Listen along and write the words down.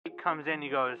comes in. He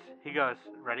goes,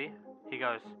 ready? He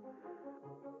goes,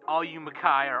 all you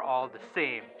Makai are all the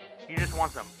same. You just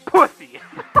want some pussy.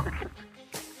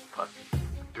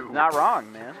 Not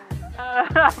wrong, man.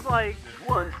 I'm like, just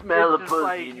one smell of just pussy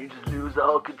like... and you just lose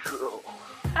all control.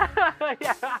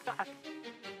 Yeah.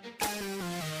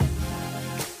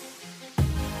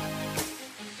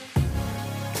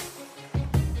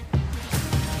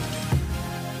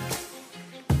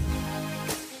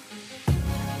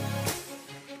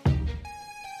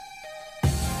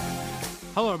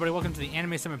 Hello, everybody. Welcome to the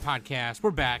Anime Summit Podcast.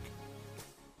 We're back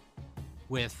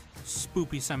with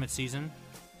Spoopy Summit season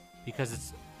because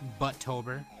it's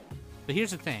Butt-tober. But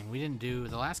here's the thing. We didn't do,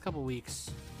 the last couple weeks,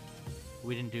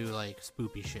 we didn't do, like,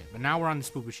 spoopy shit. But now we're on the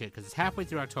spoopy shit because it's halfway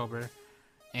through October,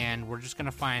 and we're just going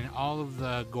to find all of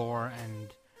the gore and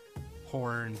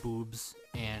horror and boobs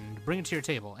and bring it to your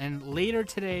table. And later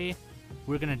today,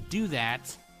 we're going to do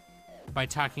that by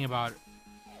talking about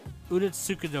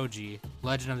Urotsukidouji,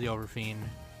 Legend of the Overfiend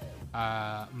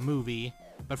movie.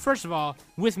 But first of all,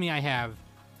 with me I have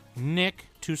Nick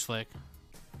Too Slick.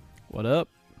 What up?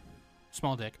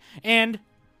 Small dick. And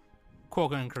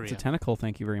Quokka in Korea. It's a tentacle,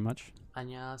 thank you very much.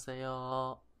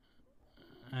 Annyeonghaseyo.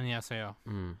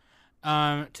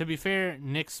 To be fair,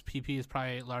 Nick's PP is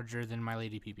probably larger than my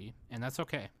lady PP, and that's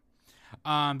okay.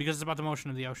 Because it's about the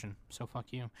motion of the ocean, so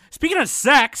fuck you. Speaking of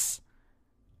sex,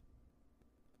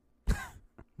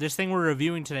 this thing we're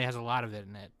reviewing today has a lot of it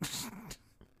in it.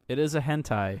 It is a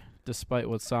hentai, despite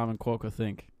what Sam and Quokka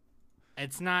think.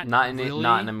 It's not Not in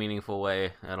a meaningful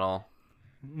way at all.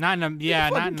 Not in a, yeah, Are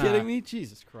you not in kidding a, me?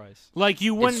 Jesus Christ. like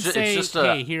you wouldn't say, it's just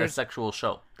hey, a here's sexual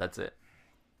show. That's it.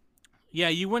 Yeah,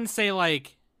 you wouldn't say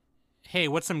like, hey,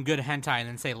 what's some good hentai, and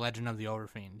then say Legend of the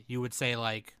Overfiend. You would say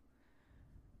like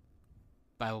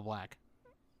Bible Black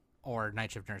or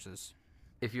Night Shift Nurses.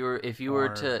 If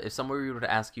somebody were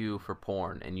to ask you for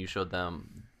porn and you showed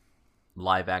them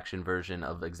live action version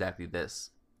of exactly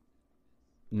this,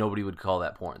 nobody would call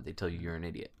that porn. They tell you you're an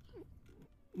idiot.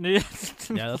 Yeah,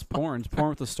 that's porn. It's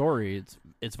porn with a story.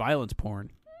 It's violence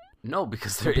porn. No,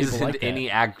 because Some there people isn't like that. any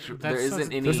actual. There That's-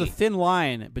 isn't any. There's a thin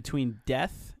line between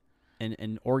death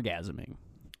and orgasming.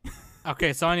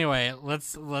 Okay, so anyway,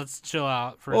 let's chill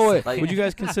out for a Oh, wait. second. Would you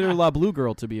guys consider La Blue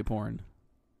Girl to be a porn?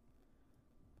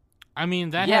 I mean,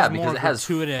 that yeah, has because more it has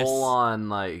gratuitous. full on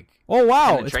like. Oh,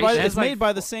 wow. It's Penetration. made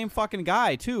by the same fucking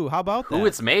guy, too. How about that? Who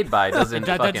it's made by doesn't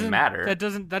That fucking doesn't matter. That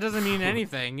doesn't mean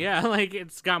anything. Yeah, like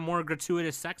it's got more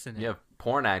gratuitous sex in it. You have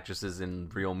porn actresses in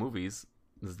real movies.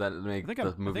 Does that make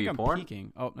the movie I'm porn?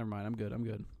 peeking. Oh, never mind. I'm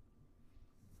good.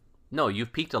 No,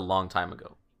 you've peaked a long time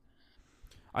ago.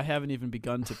 I haven't even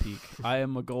begun to peak. I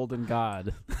am a golden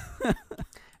god.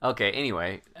 Okay,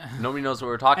 anyway, nobody knows what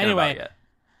we're talking Anyway, about yet.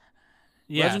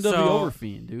 Yeah, Legend of the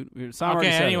Overfiend, dude. Sam already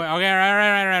Okay, said anyway, it. okay,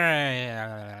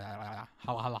 right.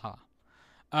 Holla.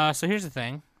 So here's the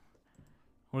thing.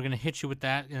 We're going to hit you with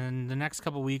that, and the next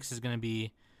couple weeks is going to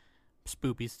be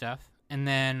spoopy stuff. And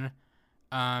then,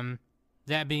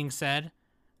 that being said,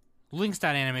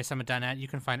 links.animesummit.net. You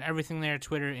can find everything there,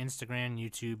 Twitter, Instagram,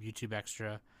 YouTube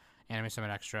Extra, Anime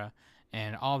Summit Extra,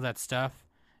 and all of that stuff.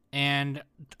 And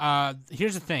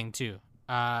here's the thing, too.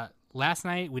 Last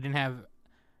night, we didn't have...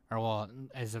 Or well,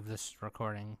 as of this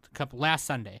recording, last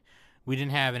Sunday, we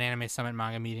didn't have an Anime Summit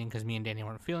manga meeting because me and Danny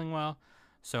weren't feeling well.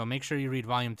 So make sure you read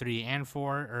Volume 3 and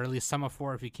 4, or at least some of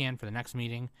 4 if you can, for the next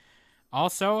meeting.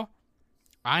 Also,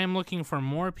 I am looking for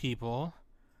more people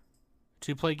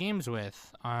to play games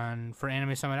with for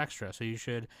Anime Summit Extra. So you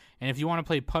should, and if you want to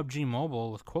play PUBG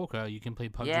Mobile with Quokka, you can play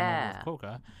PUBG Mobile with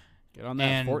Quokka. Get on that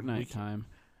And Fortnite time.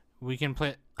 We can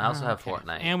play. I also have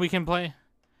Fortnite. And we can play.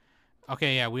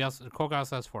 Okay, yeah, Quokka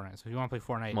also has Fortnite. So if you want to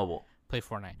play Fortnite, Mobile. Play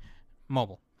Fortnite.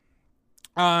 Mobile.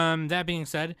 That being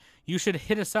said, you should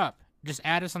hit us up. Just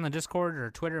add us on the Discord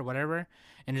or Twitter or whatever,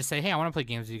 and just say, hey, I want to play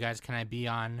games with you guys. Can I be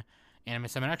on Anime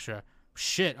Summit Extra?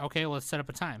 Shit, okay, let's set up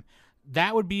a time.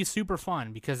 That would be super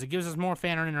fun because it gives us more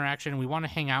fan interaction. We want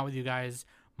to hang out with you guys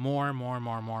more.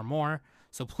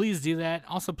 So please do that.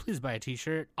 Also, please buy a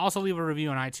t-shirt. Also, leave a review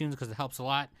on iTunes because it helps a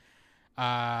lot.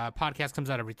 Podcast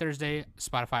comes out every Thursday.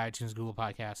 Spotify, iTunes, Google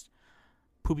Podcast.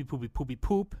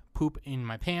 Poop in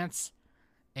my pants.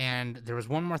 And there was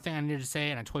one more thing I needed to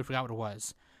say, and I totally forgot what it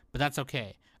was. But that's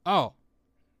okay. Oh.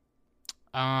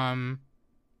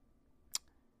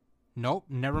 Nope,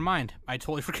 never mind. I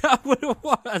totally forgot what it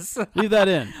was. Leave that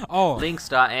in. Oh.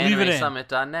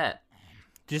 Links.animesummit.net.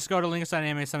 Just go to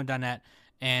links.animesummit.net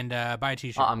and buy a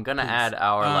t-shirt. I'm going to please. add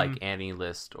our Annie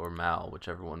list or Mal,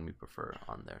 whichever one we prefer,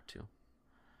 on there too.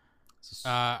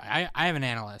 I have an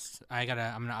analyst. I'm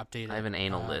gonna update it. I have an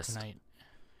anal list tonight.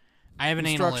 I have an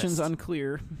Instructions analyst.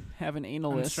 unclear. Have an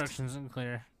anal list. Instructions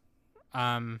unclear.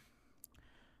 So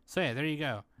yeah, there you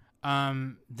go.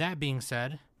 That being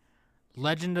said,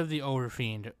 Legend of the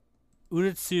Overfiend,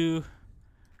 Uratsu.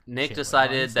 Nick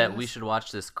decided that we should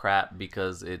watch this crap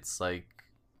because it's like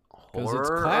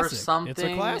horror or something. It's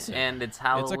a classic. And it's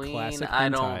Halloween. It's a classic I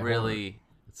don't hentai really. horror.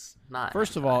 It's not.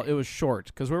 First of all, it was short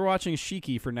because we're watching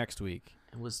Shiki for next week.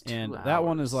 It was 2 and hours. That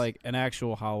one is like an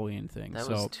actual Halloween thing. That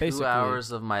so was 2 basically,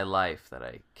 hours of my life that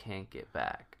I can't get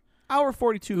back. Hour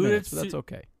 42 minutes, but that's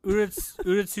okay.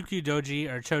 Urotsukidouji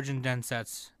or Chojin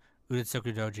Densetsu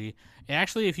Urotsukidouji.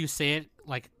 Actually, if you say it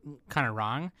like kind of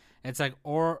wrong, it's like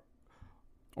or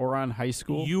on high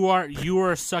school. You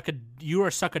are suck a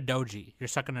doji. You're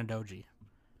sucking a doji.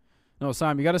 No,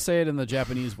 Sam, you got to say it in the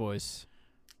Japanese voice.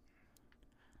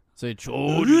 Say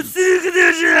Chojin.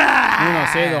 No,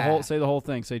 say the whole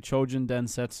thing. Say Chojin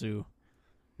Densetsu.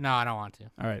 No, I don't want to.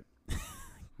 All right.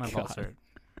 My balls hurt.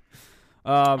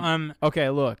 Okay,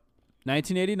 look.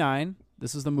 1989.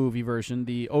 This is the movie version.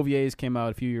 The OVAs came out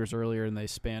a few years earlier, and they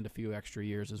spanned a few extra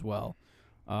years as well.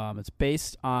 It's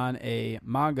based on a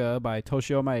manga by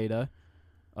Toshio Maeda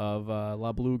of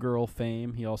La Blue Girl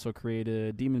fame. He also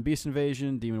created Demon Beast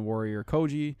Invasion, Demon Warrior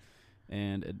Koji,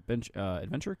 and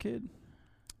Adventure Kid,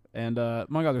 and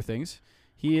among other things.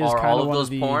 He is Are kind all of of those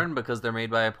the, porn because they're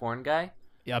made by a porn guy?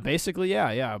 Yeah, basically,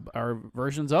 yeah. Are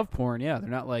versions of porn, yeah. They're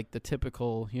not like the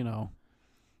typical,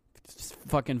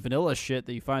 fucking vanilla shit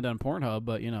that you find on Pornhub,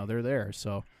 but, they're there.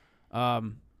 So,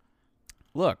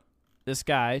 look, this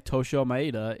guy, Toshio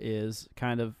Maeda, is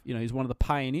kind of, he's one of the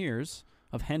pioneers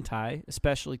of hentai,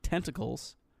 especially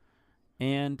tentacles.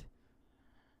 And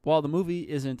while the movie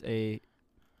isn't a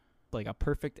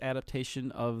perfect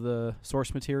adaptation of the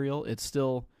source material, it's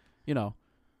still, it's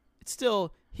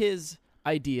still his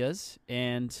ideas,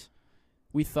 and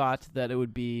we thought that it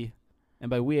would be, and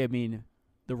by we I mean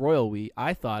the royal we,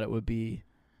 I thought it would be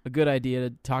a good idea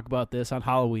to talk about this on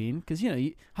Halloween, because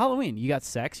Halloween, you got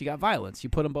sex, you got violence, you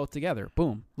put them both together,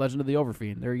 boom, Legend of the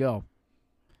Overfiend, there you go.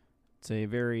 It's a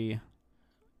very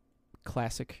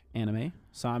classic anime.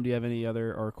 Sam, do you have any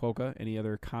other, or Quokka, any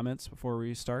other comments before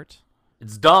we start?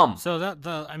 It's dumb. So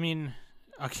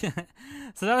okay.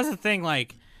 So that was the thing,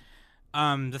 like,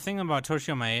 the thing about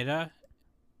Toshio Maeda,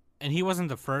 and he wasn't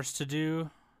the first to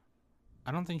do.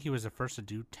 I don't think he was the first to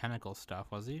do tentacle stuff,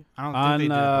 was he? I don't think they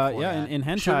did it before that. In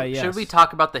hentai, yes. Should we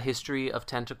talk about the history of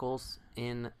tentacles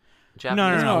in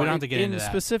Japanese? No, we don't have to get into that.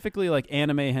 Specifically, like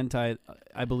anime hentai,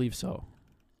 I believe so.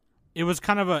 It was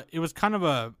kind of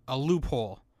a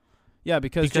loophole. Yeah,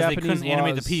 because they Japanese couldn't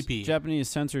animate laws, the pee-pee. Japanese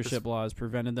censorship laws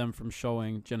prevented them from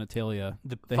showing genitalia.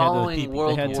 Following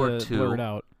World War II, blur it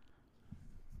out.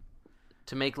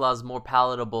 To make laws more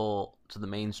palatable to the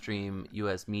mainstream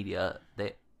U.S. media,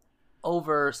 they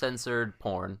over-censored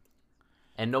porn,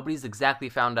 and nobody's exactly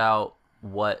found out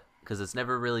what, because it's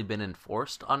never really been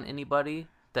enforced on anybody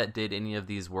that did any of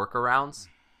these workarounds,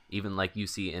 even like you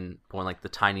see in porn, like the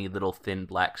tiny little thin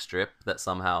black strip that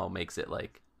somehow makes it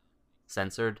like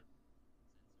censored.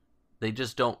 They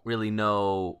just don't really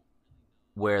know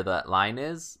where that line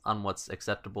is on what's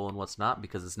acceptable and what's not,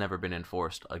 because it's never been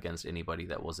enforced against anybody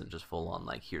that wasn't just full on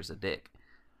like, here's a dick.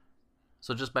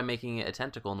 So just by making it a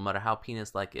tentacle, no matter how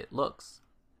penis-like it looks,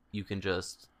 you can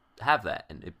just have that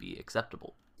and it'd be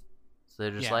acceptable. So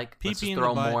they're just let's just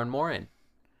throw more and more in.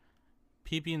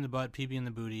 Pee-pee in the butt, pee-pee in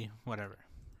the booty, whatever.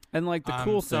 And like the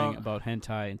cool thing about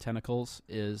hentai and tentacles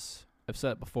is, I've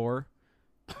said it before,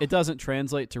 it doesn't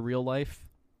translate to real life.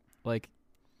 Like,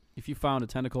 if you found a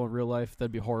tentacle in real life,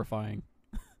 that'd be horrifying.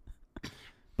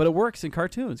 But it works in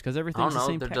cartoons because everything's the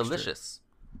same texture. They're delicious.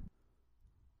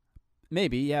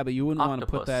 Maybe, yeah, but you wouldn't want to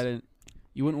put that in.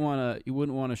 You wouldn't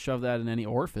want to shove that in any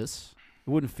orifice. It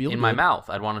wouldn't feel in good. My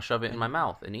mouth. I'd want to shove it in my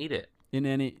mouth and eat it. In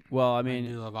any, well, I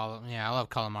mean, I love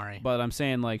calamari. But I'm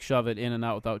saying like shove it in and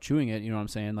out without chewing it. You know what I'm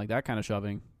saying? Like that kind of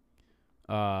shoving.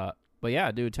 But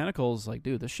yeah, dude, tentacles, like,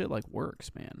 dude, this shit like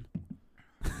works, man.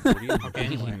 What do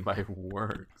you mean by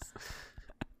works?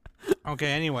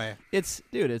 Okay, anyway, it's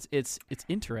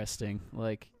interesting.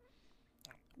 Like,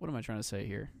 what am I trying to say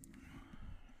here?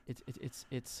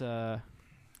 It's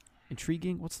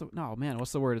intriguing. What's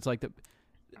the word? It's like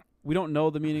we don't know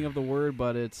the meaning of the word,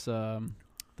 but it's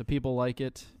the people like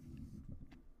it.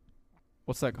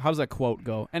 What's that? How does that quote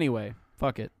go? Anyway,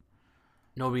 fuck it.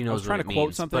 Nobody knows I was trying what to it quote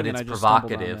means, something, but and it's I just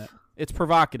stumbled on provocative. that. It's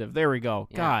provocative. There we go.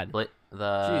 Yeah, God,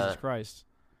 Jesus Christ.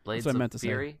 Blades That's what I of meant to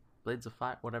Fury, say. Blades of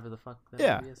Fire, whatever the fuck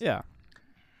that movie is. Yeah.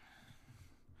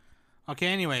 Okay,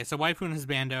 anyway, so Waifu and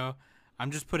Husbando, I'm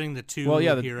just putting the two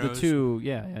the heroes. two,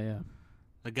 yeah.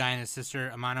 The guy and his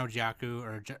sister, Amano Jaku,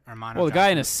 or Amano Well, the Jaku, guy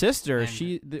and his sister, and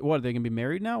what, are they going to be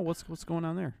married now? What's going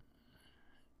on there?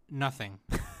 Nothing.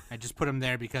 I just put him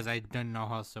there because I didn't know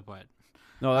how else to put.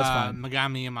 No, that's fine.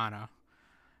 Megami Amano.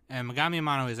 And Megami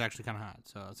Amano is actually kind of hot,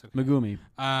 so it's okay. Megumi.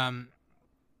 Megumi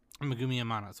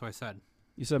Amano, that's what I said.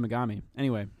 You said Megami.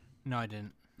 Anyway. No, I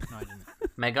didn't.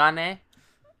 Megane?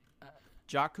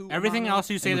 Jaku. Everything Amano else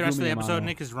you say and the rest of the Megumi episode, Amano.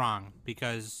 Nick, is wrong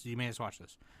because you made us watch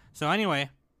this. So anyway,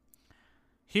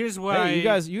 here's what Hey, you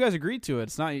guys agreed to it.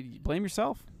 It's not. Blame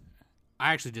yourself.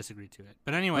 I actually disagreed to it.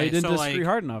 But Well, anyway, you didn't so disagree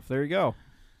hard enough. There you go.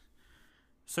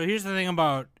 So here's the thing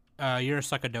about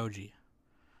Urotsukidouji.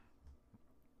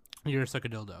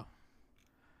 Urotsukidildo.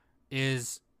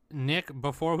 Is Nick,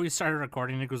 before we started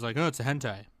recording, Nick was like, oh, it's a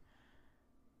hentai.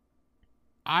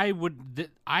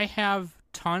 I have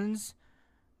tons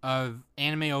of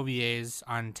anime OVAs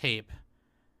on tape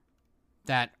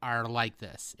that are like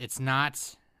this. It's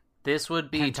not... This would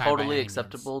be hentai by totally any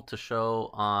acceptable to show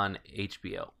on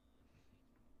HBO.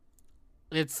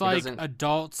 It's It like doesn't-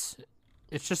 adults...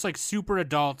 It's just like super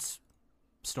adult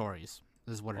stories,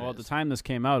 is what it Well, is. at the time this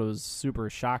came out, it was super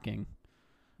shocking.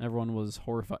 Everyone was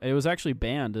horrified. It was actually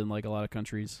banned in like a lot of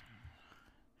countries.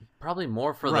 Probably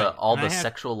more for Right, all and the I have-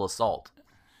 sexual assault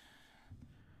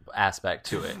aspect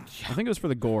to it. I think it was for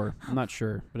the gore. I'm not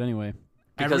sure, but anyway.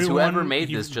 Because Everyone- whoever made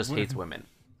you- this just hates women.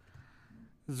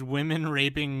 There's women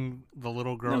raping the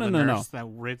little girl, No, the no, no. nurse that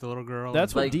raped the little girl.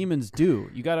 That's what Like- demons do.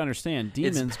 You got to understand.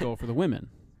 It's- Demons go for the women.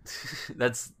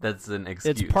 That's an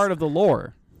excuse. It's part of the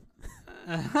lore.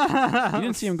 You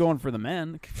didn't see him going for the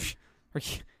men.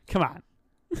 Come on.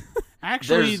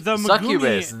 Actually, There's the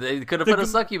succubus. Megumi, They could have the put a gu-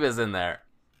 succubus in there.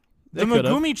 the They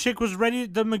could've. Megumi chick was ready.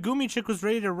 The Megumi chick was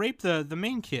ready to rape the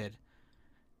main kid.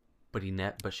 But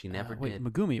she never Wait, did.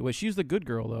 Megumi. Wait, she's the good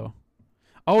girl though.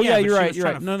 Oh yeah, but you're she right. was You're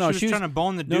trying right. to- No, no, she was trying to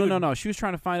bone the dude. No. She was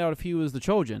trying to find out if he was the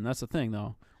Chojin. That's the thing,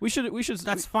 though. We should. That's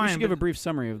we fine, should give but- a brief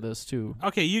summary of this too.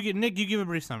 Okay, Nick. You give a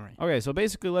brief summary. Okay, so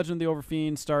basically, Legend of the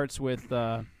Overfiend starts with.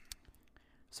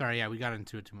 Sorry, yeah, we got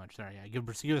into it too much. Sorry, yeah, give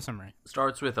a summary.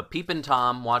 Starts with a peeping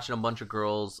Tom watching a bunch of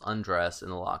girls undress in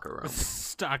the locker room.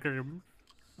 Stalker.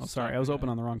 Oh, sorry, I was open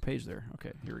on the wrong page there.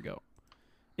 Okay, here we go.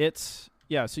 It's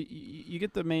So you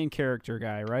get the main character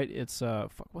guy, right? It's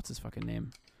what's his fucking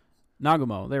name?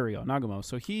 Nagumo. There we go, Nagumo.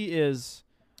 So he is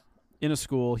in a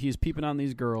school. He's peeping on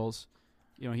these girls.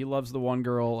 You know, he loves the one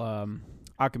girl,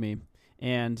 Akemi,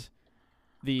 and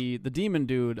the demon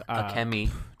dude, Akemi.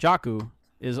 Jaku,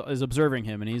 is observing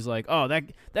him, and he's like, "Oh, that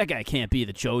guy can't be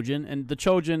the Chojin." And the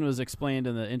Chojin was explained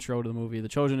in the intro to the movie. The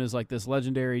Chojin is like this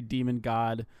legendary demon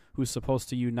god who's supposed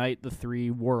to unite the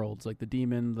three worlds, like the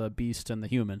demon, the beast, and the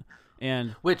human.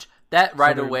 And Which, that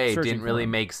right they're away searching didn't for really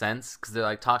him. make sense, because they're,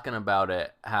 like, talking about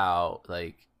it, how,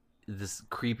 like, this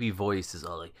creepy voice is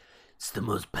all like, it's the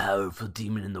most powerful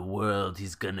demon in the world,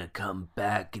 he's gonna come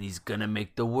back, and he's gonna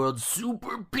make the world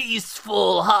super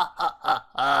peaceful, ha ha ha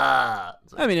ha.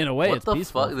 It's like, I mean, in a way, what it's the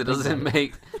peaceful. fuck? That doesn't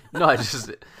make... No, I just...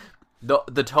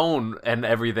 The tone and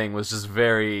everything was just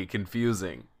very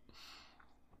confusing.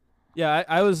 Yeah,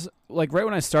 I was like, right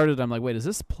when I started, I'm like, wait, is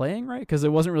this playing right? Because it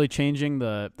wasn't really changing.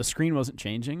 The screen wasn't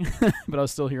changing, but I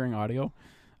was still hearing audio.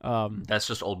 That's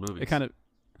just old movies. It kind of,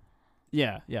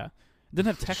 yeah. It didn't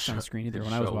have text on the screen either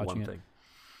when I was Show watching one it. thing.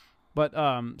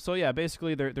 But so yeah,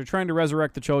 basically they're trying to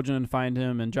resurrect the Chojin and find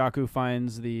him, and Jaku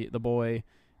finds the boy,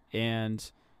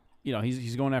 and you know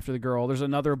he's going after the girl. There's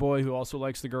another boy who also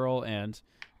likes the girl, and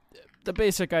the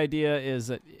basic idea is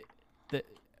that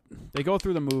they go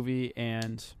through the movie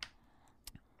and.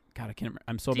 God, I can't remember.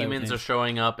 I'm so bad with Demons are names.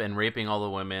 showing up and raping all the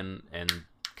women and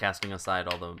casting aside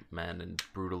all the men and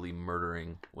brutally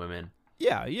murdering women.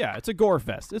 Yeah, it's a gore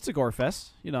fest.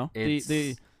 You know, It's-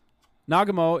 the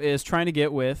Nagumo is trying to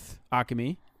get with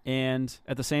Akemi, and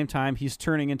at the same time, he's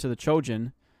turning into the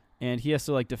Chojin, and he has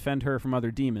to like defend her from other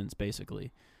demons,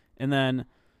 basically. And then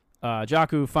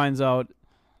Jaku finds out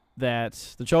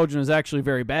that the Chojin is actually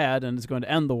very bad and is going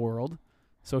to end the world,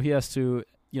 so he has to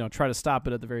try to stop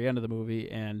it at the very end of the movie,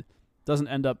 and doesn't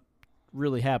end up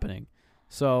really happening.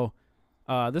 So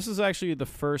this is actually the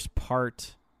first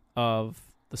part of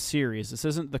the series. This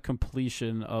isn't the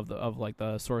completion of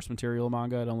the source material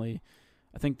manga.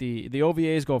 I think the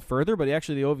OVAs go further, but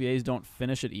actually the OVAs don't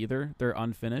finish it either. They're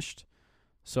unfinished.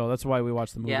 So that's why we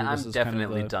watch the movie. Yeah, This I'm is kind of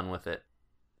definitely done with it.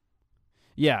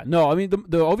 Yeah, no, I mean the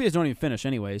OVAs don't even finish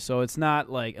anyway, so it's not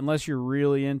like, unless you're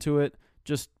really into it,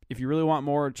 just if you really want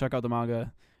more, check out the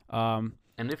manga. And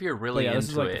if you're really yeah, this is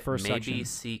into like the it, first maybe section.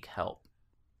 seek help.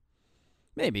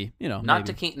 Maybe, Not maybe.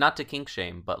 to kink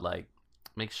shame, but like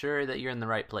make sure that you're in the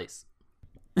right place.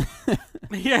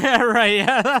 Yeah, right.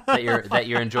 Yeah. that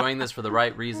you're enjoying this for the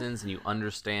right reasons and you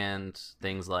understand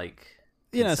things like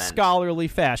In a consent. scholarly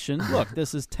fashion. Look,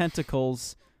 this is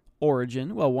Tentacle's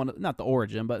origin. Well, not the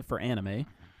origin, but for anime.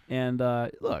 And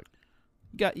look,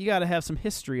 you got to have some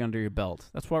history under your belt.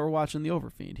 That's why we're watching the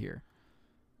Overfiend here.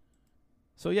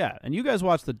 So yeah, and you guys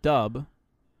watch the dub.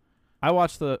 I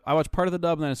watched part of the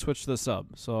dub and then I switched to the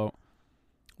sub. So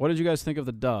what did you guys think of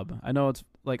the dub? I know it's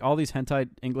like all these hentai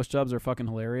English dubs are fucking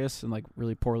hilarious and like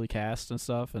really poorly cast and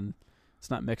stuff, and it's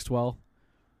not mixed well.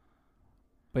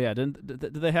 But yeah,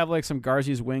 did they have like some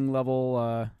Garzy's Wing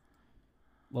level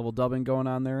dubbing going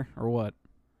on there or what?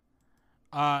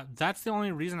 That's the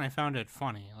only reason I found it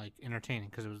funny, like entertaining,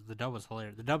 because the dub was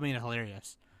hilarious. The dub made it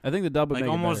hilarious. I think the dub would like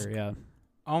make almost, it better, yeah.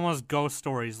 Almost Ghost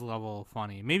Stories level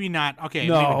funny. Maybe not. Okay,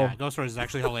 No. maybe not. Ghost Stories is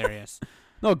actually hilarious.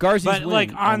 No, Garzy's but Wing.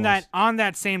 like on almost.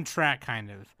 that same track, kind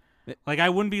of. Like I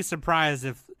wouldn't be surprised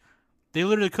if they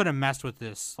literally could have messed with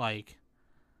this, like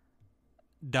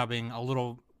dubbing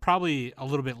probably a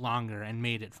little bit longer and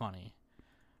made it funny.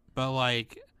 But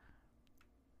like,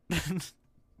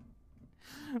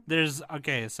 there's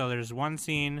one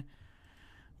scene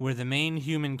where the main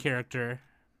human character,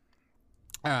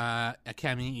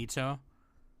 Akemi Ito,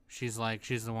 she's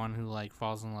the one who like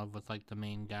falls in love with like the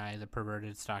main guy, the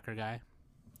perverted stalker guy.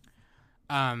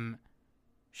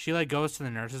 She like goes to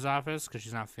the nurse's office because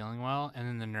she's not feeling well, and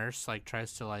then the nurse like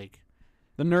tries to like.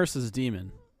 The nurse is a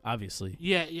demon, obviously.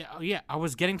 Yeah. I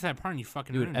was getting to that part, and you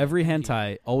fucking. Dude, every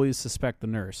hentai always suspect the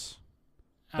nurse.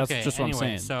 That's just what I'm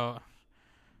saying.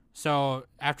 So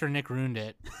after Nick ruined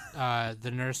it,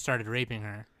 the nurse started raping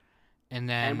her, and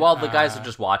then. And while the guys are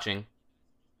just watching.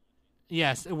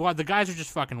 Yes, well, the guys are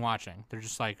just fucking watching. They're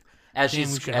just like. As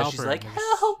she's like,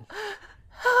 help.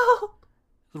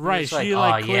 Right, she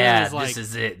like, is like, this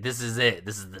is it. This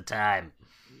is the time.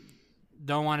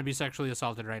 Don't want to be sexually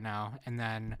assaulted right now, and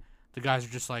then the guys are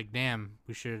just like, damn,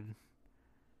 we should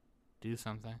do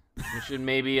something. We should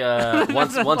maybe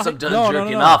once I'm done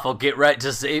jerking off, I'll get right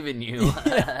to saving you.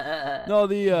 No,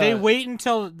 they wait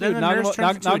until then the nurse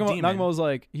turns into a demon. Nagumo's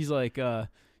like, he's like, oh,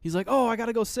 I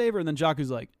gotta go save her, and then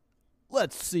Jaku's like,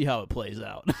 let's see how it plays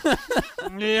out.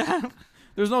 Yeah,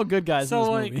 there's no good guys in this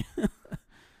like, movie.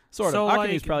 Sort of.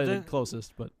 Akemi's probably the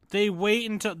closest, but they wait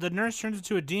until the nurse turns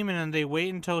into a demon, and they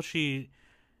wait until she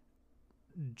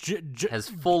has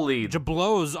fully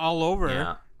blows all over.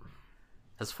 Yeah,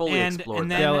 has fully explored.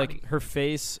 And then, yeah, like her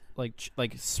face, like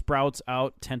sprouts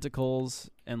out tentacles,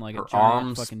 and like her a giant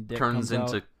arms fucking dick turns comes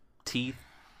into out. teeth.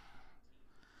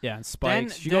 Yeah, and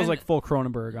spikes. She goes like full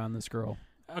Cronenberg on this girl.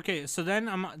 Okay, so then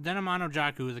Amano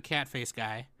Jaku, the cat face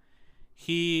guy,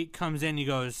 he comes in. He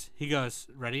goes,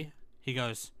 ready? He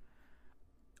goes,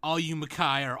 all you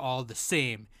Makai are all the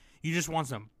same. You just want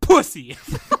some pussy.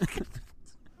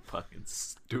 Fucking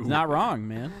stupid. Not wrong,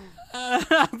 man.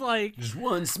 Like just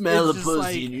one smell of pussy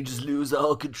like, and you just lose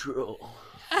all control.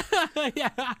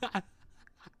 Yeah.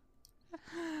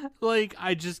 Like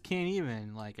I just can't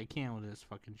even. Like I can't with this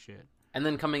fucking shit. And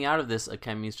then coming out of this,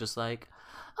 Akemi's just like,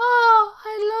 oh,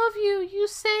 I love you. You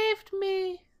saved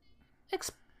me.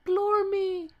 Explore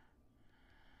me.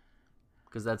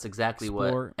 Because that's exactly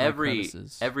what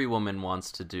every woman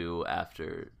wants to do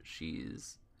after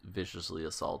she's viciously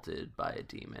assaulted by a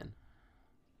demon.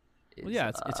 Well, yeah,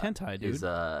 it's hentai, dude.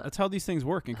 That's how these things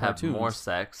work in cartoons. Have more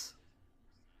sex.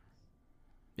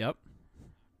 Yep.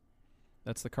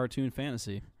 That's the cartoon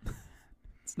fantasy.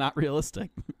 It's not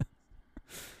realistic.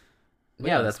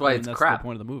 Yeah, that's why it's crap. That's the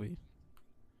point of the movie.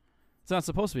 It's not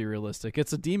supposed to be realistic.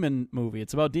 It's a demon movie.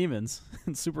 It's about demons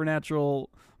and supernatural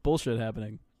bullshit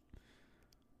happening.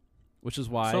 Which is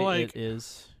why it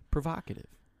is provocative.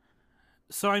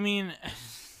 So, I mean...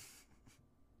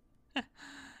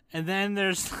 and then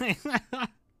there's like... then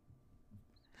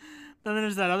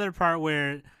there's that other part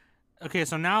where... Okay,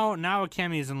 so now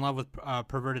Akemi is in love with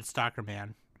perverted stalker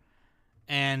man.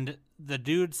 And the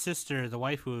dude's sister, the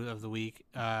waifu of the week,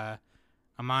 Amano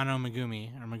Megumi,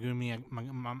 or Megumi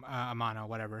Amano,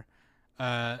 whatever.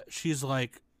 She's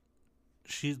like...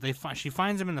 She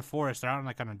finds him in the forest. They're out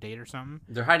on a date or something.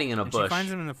 They're hiding in a bush. She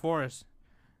finds him in the forest,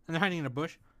 and they're hiding in a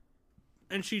bush.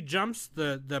 And she jumps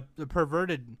the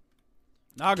perverted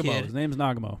Nagumo. kid. His name's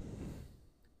Nagumo.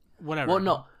 Whatever. Well,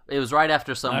 no, it was right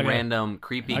after some random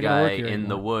creepy guy in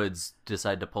the woods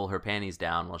decided to pull her panties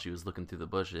down while she was looking through the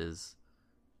bushes,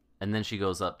 and then she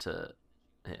goes up to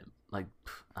him. Like,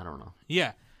 I don't know.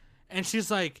 Yeah, and she's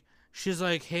like,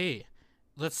 hey.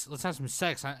 Let's have some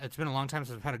sex. It's been a long time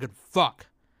since I've had a good fuck.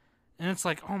 And it's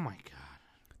like, oh my god.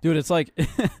 Dude, it's like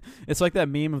that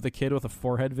meme of the kid with a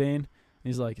forehead vein.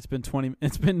 He's like, it's been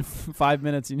 5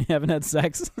 minutes and you haven't had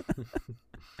sex.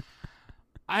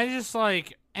 I just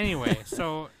like, anyway,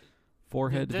 so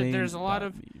forehead vein. There's a lot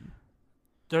of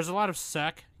there's a lot of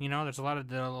sec. You know, there's a lot of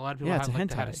people Yeah, it's a like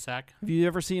to have hentai. a sec. Have you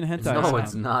ever seen a hentai? No, Sam?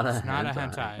 it's not a It's not a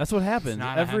hentai. hentai. That's what happens.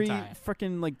 not a Every hentai.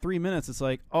 freaking like 3 minutes, it's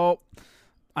like, oh,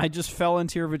 I just fell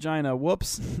into your vagina.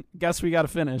 Whoops. Guess we got to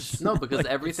finish. No, because not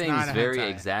everything's a very hentai.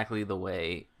 exactly the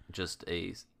way just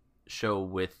a show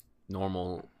with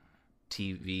normal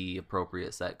TV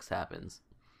appropriate sex happens.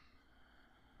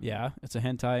 Yeah, it's a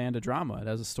hentai and a drama. It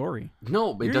has a story.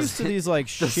 No, but it You're used to doesn't. these like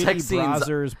the shitty sex scenes-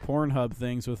 browsers, Pornhub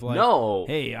things with like, No.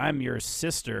 hey, I'm your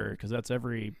sister, because that's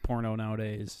every porno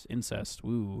nowadays. Incest,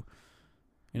 woo.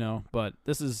 You know, but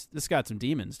this got some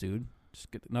demons, dude.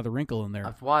 Just get another wrinkle in there.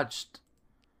 I've watched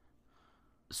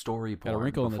story Got a porn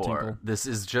wrinkle in the before. tinkle. This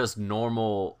is just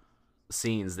normal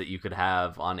scenes that you could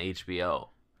have on HBO.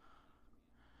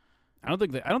 I don't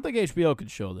think HBO could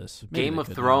show this. Maybe Game they of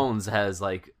could, Thrones has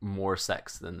like more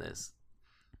sex than this.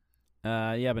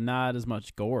 though. Yeah, but not as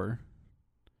much gore.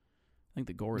 I think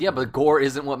the gore. Is Yeah, more. but gore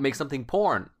isn't what makes something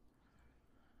porn.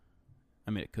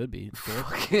 I mean, it could be. It's gore.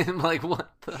 Fucking like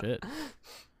what the Shit.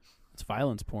 It's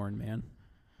violence porn, man.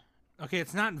 Okay,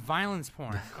 it's not violence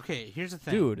porn. Okay, here's the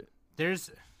thing, Dude,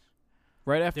 There's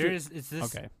right after. there is it's this.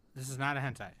 Okay. This is not a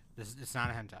hentai. It's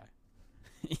not a hentai.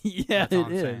 Yeah, That's all it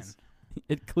I'm is. saying.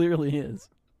 It clearly is.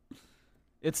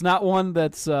 It's not one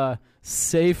that's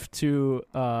safe to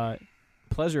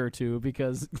pleasure to,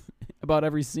 because about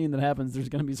every scene that happens, there's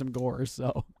going to be some gore.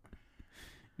 So,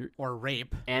 Or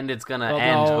rape. and it's gonna Well,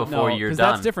 end no, before no, you're 'cause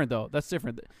done. That's different, though. That's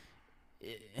different.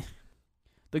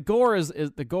 The gore is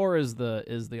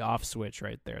the off switch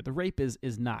right there. The rape is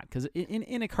not, because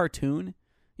in a cartoon,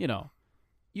 you know,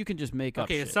 you can just make up.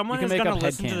 Okay, shit. someone you is can make gonna up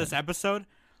listen to headcanon. this episode.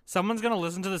 Someone's gonna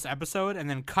listen to this episode and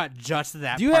then cut just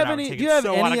that. Do you part have out and any? take Do it you have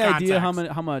so out of any idea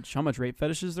context. how much rape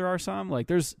fetishes there are? Sam? Like,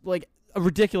 there's like a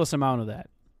ridiculous amount of that.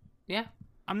 Yeah.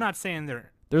 I'm not saying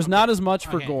they're. There's not as much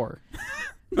for okay. gore.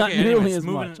 Not Okay, nearly anyways, as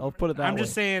moving- much. I'll put it that I'm way.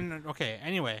 just saying. Okay.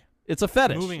 Anyway. It's a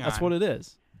fetish. moving That's on. what it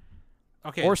is.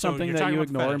 Okay. Or so something you're that talking you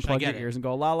about the ignore and fetish, I plug get your it. ears and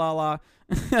go la la la.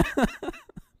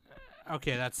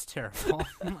 Okay, that's terrible.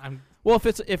 Well,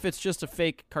 if it's just a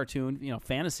fake cartoon, you know,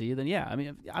 fantasy, then yeah. I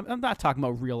mean, I'm not talking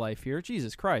about real life here.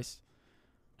 Jesus Christ.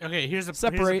 Okay, here's the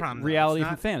Separate problem, though. reality It's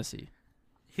from not- fantasy.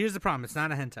 Here's the problem. It's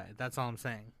not a hentai. That's all I'm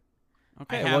saying.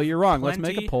 Okay, have well, you're wrong. Let's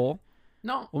make a plenty- poll.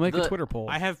 No. We'll make the, a Twitter poll.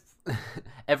 I have.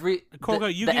 Every Koga,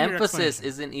 the, you the give your emphasis explanation.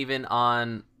 isn't even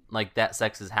on like that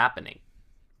sex is happening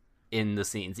in the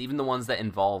scenes, even the ones that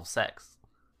involve sex.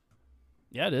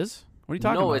 Yeah, it is. What are you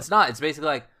talking about? No, it's not. It's basically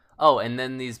like, oh, and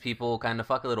then these people kind of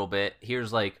fuck a little bit.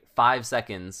 Here's like 5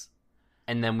 seconds,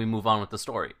 and then we move on with the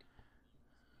story.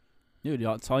 Dude,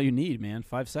 that's all you need, man.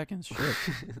 5 seconds. Shit.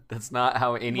 That's not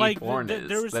how any Like, porn there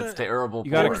is. was That's a- terrible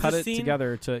You got to porn. cut the it scene-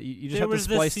 together to. You just there have to was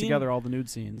the splice scene- together all the nude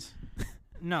scenes.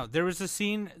 No, there was a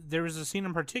scene. There was a scene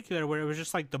in particular where it was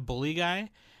just like the bully guy,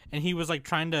 and he was like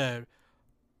trying to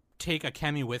take a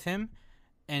Kemi with him,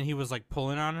 and he was like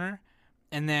pulling on her,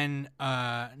 and then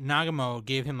Nagamo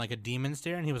gave him like a demon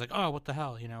stare, and he was like, "Oh, what the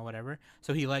hell," you know, whatever.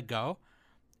 So he let go,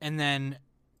 and then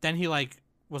he like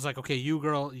was like, "Okay, you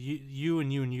girl, you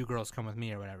and you girls come with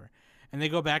me or whatever," and they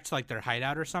go back to like their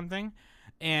hideout or something,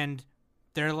 and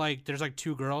they're like, there's like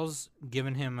 2 girls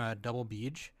giving him a double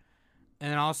beach. And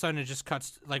then all of a sudden it just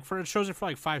cuts it shows it for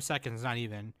like 5 seconds, not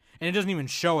even, and it doesn't even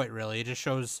show it really. It just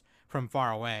shows from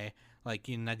far away, like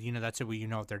you know that's it. You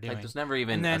know what they're doing. Like, there's never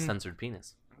even And then- a censored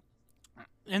penis.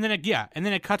 And then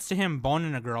it cuts to him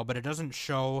boning a girl, but it doesn't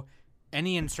show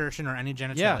any insertion or any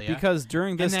genitalia. Yeah, because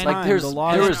during this then- time, Like there's the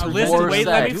law there is- was listen, more wait,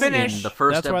 let me sex finish. in the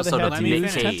first That's why they episode had of to Nick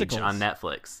use Cage tentacles. on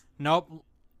Netflix. Nope.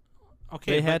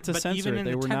 Okay, they but, had to but censor even it. in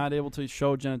They the were not able to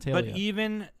show genitalia. But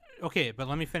even but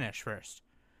let me finish first.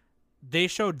 They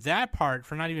showed that part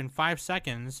for not even 5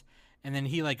 seconds, and then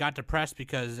he like got depressed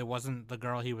because it wasn't the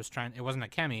girl he was trying. It wasn't a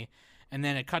Kemi, and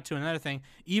then it cut to another thing.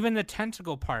 Even the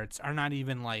tentacle parts are not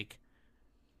even like.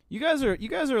 you guys are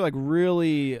like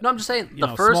really No, I'm just saying you the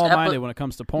know, first small-minded episode. when it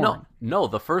comes to porn. No,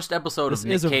 the first episode This of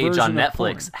Nick is a Cage version on of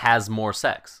porn. Netflix has more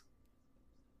sex.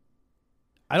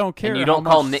 I don't care. you don't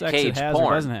how call much Nick sex Cage it has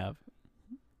porn. or doesn't have,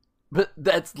 But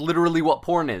that's literally what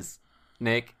porn is,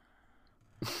 Nick.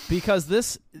 because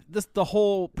this the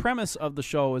whole premise of the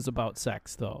show is about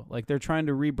sex, though. Like they're trying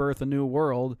to rebirth a new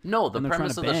world. No, the and they're trying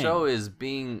premise to of the bang. show is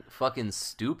being fucking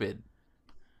stupid.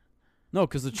 No,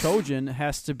 because the Chojin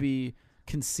has to be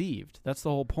conceived. That's the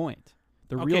whole point.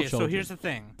 The real Okay, Chojin. so here's the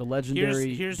thing. the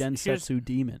legendary here's- Densetsu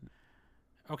demon.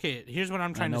 Okay, here's what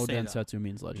I'm I trying know to say. though. Densetsu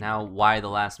means legendary. Now, why The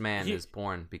Last Man He- is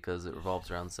porn? Because it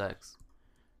revolves around sex.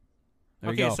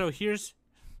 There Okay, you go. so here's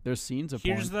There's scenes of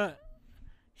here's porn. the.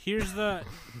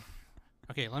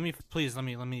 Okay, let me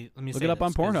Look say it up on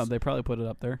this, 'cause Pornhub. They probably put it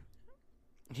up there.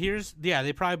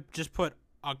 They probably just put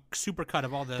a super cut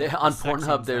of all the On sex scenes Pornhub,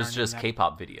 that there's aren't just in that.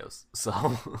 K-pop videos. So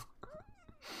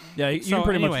Yeah, you So can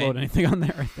pretty much anyway- load anything on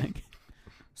there, I think.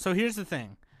 So here's the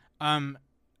thing.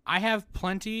 I have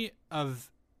plenty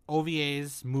of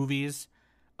OVAs, movies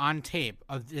on tape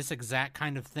of this exact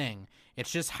kind of thing.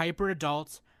 It's just hyper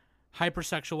adult,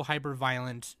 hypersexual, hyper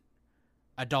violent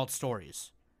adult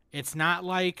stories. It's not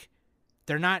like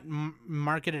they're not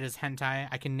marketed as hentai.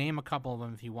 I can name a couple of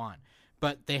them if you want.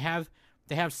 But they have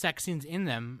sex scenes in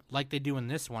them like they do in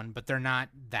this one, but they're not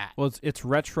that. Well, it's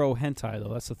retro hentai,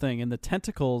 though. That's the thing. And the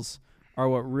tentacles are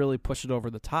what really push it over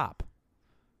the top.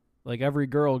 Like, every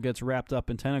girl gets wrapped up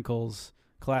in tentacles,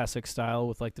 classic style,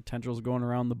 with, like, the tendrils going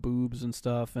around the boobs and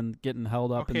stuff and getting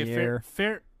held up in the air.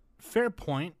 Fair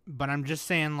point, but I'm just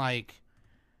saying, like,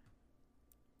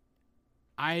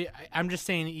 I'm just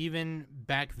saying even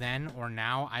back then or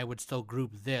now, I would still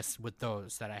group this with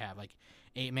those that I have, like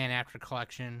 8-Man After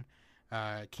Collection,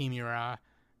 Kimura,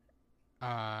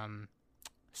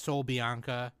 Soul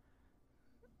Bianca,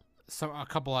 a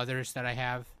couple others that I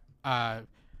have.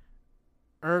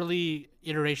 Early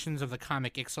iterations of the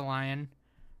comic Ixalion,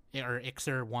 or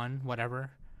Ixer 1,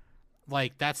 whatever.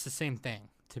 Like, that's the same thing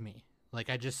to me. Like,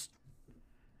 I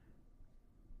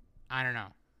don't know.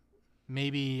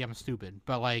 Maybe I'm stupid,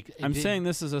 but like I'm saying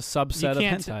this is a subset of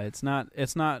can't hentai.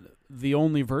 It's not the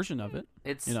only version of it.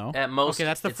 it's You know? at most. okay,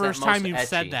 that's the it's first at most time you've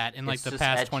said ecchi. that in like It's the just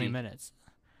past ecchi. 20 minutes.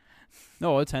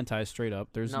 No, it's hentai straight up.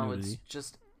 There's No, nudity. it's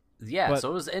just But-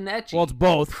 so it was an ecchi. Well, it's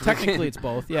both. Technically, it's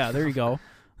both. Yeah, there you go.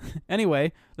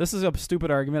 Anyway, this is a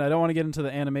stupid argument. I don't want to get into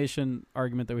the animation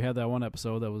argument that we had that one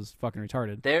episode that was fucking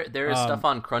retarded. There is stuff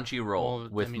on Crunchyroll Well,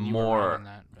 with I mean, you were wrong more on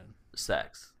that, but-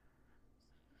 sex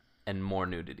and more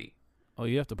nudity. Oh,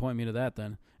 you have to point me to that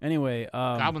then. Anyway,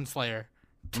 Goblin Slayer.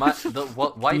 Demons.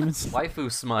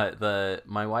 Waifu smut.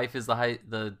 My wife is the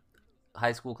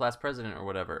high school class president or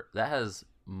whatever. That has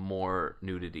more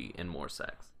nudity and more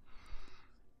sex.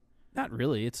 not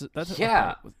really. That's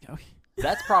Yeah. Okay.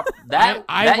 That's proper. That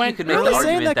I that went you could make the earlier-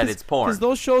 argument that it's porn. Because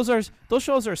those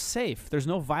shows are safe. There's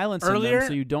no violence in Earlier- them,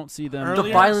 so you don't see them. earlier- The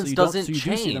Yeah, violence so you don't- doesn't so you do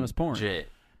change see them as porn. it.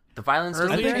 The violence Earlier-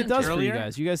 I doesn't think change it does it. for you Earlier-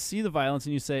 guys. You guys see the violence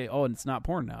and you say, "Oh, and it's not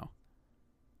porn now."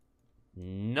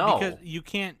 No. Because you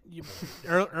can't.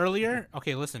 Earlier,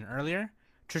 okay, listen. Earlier,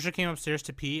 Trisha came upstairs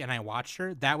to pee, and I watched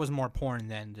her. That was more porn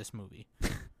than this movie.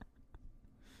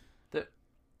 The-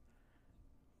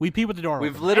 We pee with the door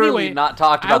We've open. literally Anyway, not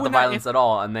talked I about the would not- violence at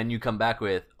all, and then you come back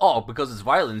with, "Oh, because it's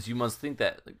violence, you must think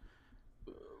that." Like,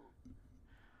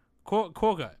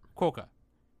 Quokka.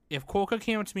 If Quokka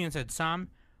came up to me and said, "Sam,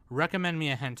 recommend me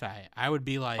a hentai," I would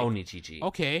be like, Onichichi.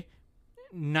 okay,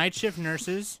 Night Shift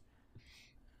Nurses,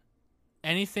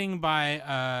 anything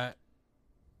by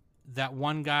that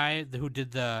one guy who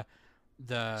did the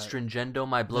Stringendo,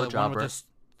 my the one with blowjobber.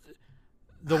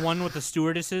 the one with the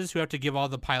stewardesses who have to give all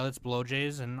the pilots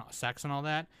blowjays and sex and all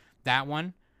that. That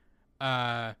one,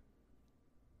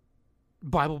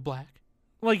 Bible Black,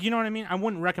 like, you know what I mean. I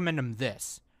wouldn't recommend him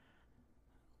this.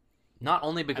 Not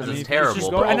only because I mean, it's if you just terrible,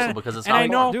 go- but and also I- because it's and not I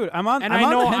know- porn. Dude, I'm on and I'm I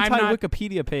on know the I'm hentai not-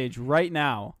 Wikipedia page right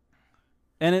now,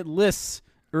 and it lists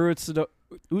it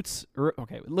lists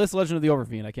Legend of the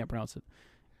Overfiend, and I can't pronounce it.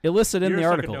 It lists it in the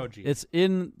article. Urotsukidouji. It's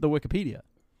in the Wikipedia.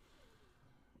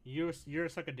 You're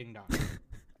such a ding dong.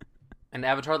 And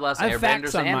Avatar: The Last I have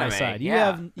facts Airbender's on my anime. side. You Yeah,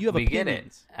 have we get it.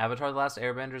 opinions. Avatar: The Last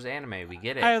Airbender's anime. We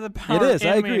get it. I have the power. It is. I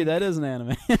anime- agree. That is an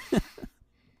anime.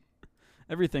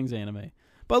 Everything's anime.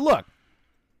 But look,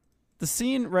 the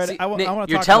scene right. See, I want Nick, to talk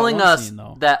you're about telling one us scene,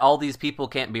 though. that all these people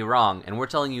can't be wrong, and we're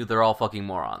telling you they're all fucking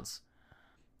morons.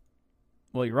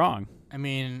 Well, you're wrong. I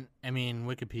mean,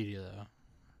 Wikipedia though.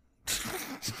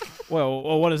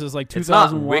 Well, what is this, like It's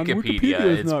not 2001? Wikipedia.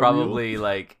 is It's not probably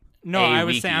like No, a I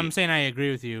was wiki. saying. I'm saying I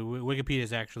agree with you. Wikipedia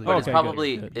is actually. But Okay, it's good,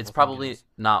 probably good. it's Well, probably thank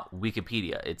not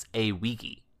Wikipedia. It's a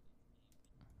wiki.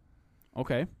 real.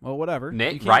 Okay. Well, whatever. You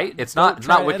Nick, can't- right? It's don't not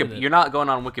try not to edit Wikipedia. it. You're not going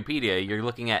on Wikipedia. You're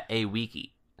looking at a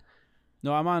wiki.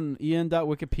 No, I'm on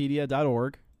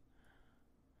en.wikipedia.org.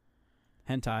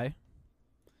 Hentai.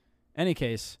 Any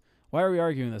case, why are we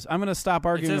arguing this? I'm going to stop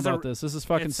arguing says about this. This is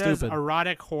fucking it says stupid.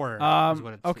 erotic horror. Is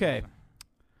what it's Okay.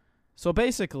 So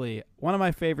basically, one of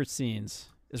my favorite scenes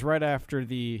is right after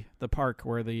the park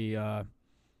where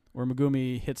where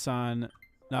Megumi hits on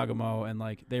Nagamo and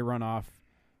like they run off,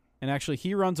 and actually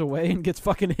he runs away and gets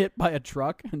fucking hit by a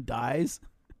truck and dies.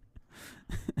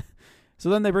 So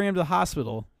then they bring him to the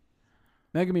hospital.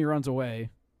 Megumi runs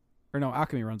away, or no,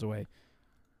 Akemi runs away.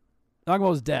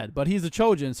 Nagamo's dead, but he's a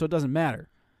Chojin, so it doesn't matter.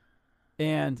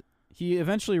 And he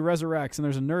eventually resurrects, and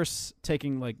there's a nurse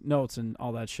taking like notes and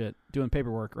all that shit, doing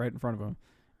paperwork right in front of him.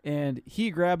 and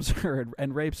he grabs her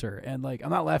and rapes her. And like, I'm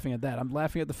not laughing at that. I'm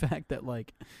laughing at the fact that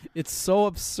like, it's so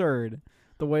absurd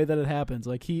the way that it happens.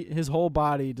 Like his whole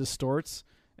body distorts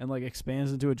and like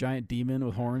expands into a giant demon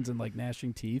with horns and like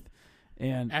gnashing teeth.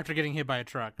 And after getting hit by a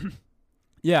truck.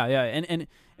 yeah, and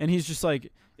he's just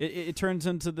like, it turns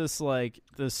into this like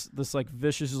like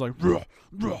vicious, just like, ruh,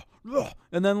 ruh, ruh.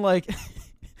 And then like,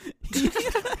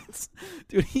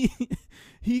 dude,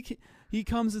 he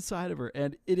comes inside of her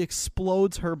and it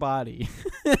explodes her body.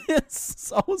 It's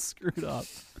so screwed up.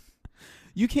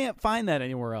 You can't find that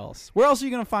anywhere else. Where else are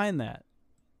you gonna find that?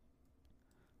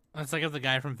 It's like if the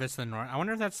guy from Fist of the North. I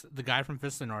wonder if that's the guy from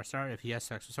Fist of the North Star. If he has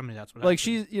sex with somebody, that's what. Like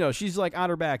she's like on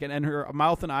her back and her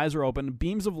mouth and eyes are open.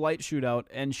 Beams of light shoot out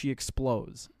and she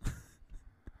explodes.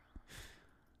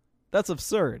 That's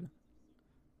absurd.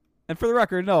 And for the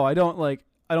record, no, I don't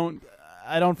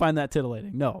find that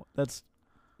titillating. No, that's,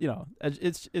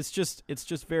 it's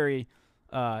just very,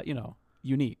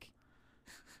 unique.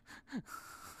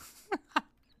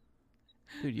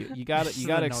 Dude, you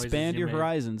gotta expand your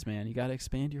horizons, man. You gotta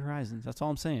expand your horizons. That's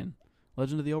all I'm saying.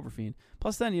 Legend of the Overfiend.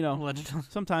 Plus, then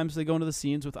sometimes they go into the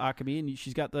scenes with Akemi, and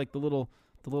she's got like the little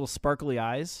sparkly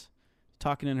eyes,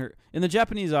 talking in the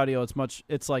Japanese audio.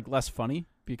 It's like less funny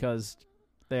because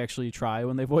they actually try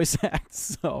when they voice act.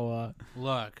 So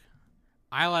look,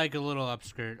 I like a little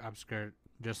upskirt,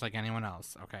 just like anyone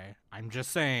else. Okay, I'm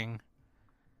just saying.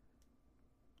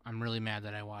 I'm really mad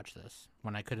that I watched this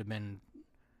when I could have been.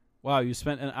 Wow, you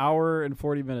spent an hour and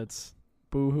 40 minutes.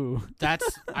 Boo-hoo.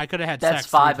 I could have had That's sex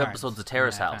 5 3 episodes times of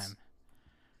Terrace in that House. time.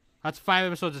 That's 5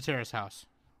 episodes of Terrace House.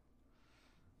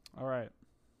 All right.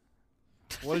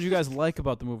 What did you guys like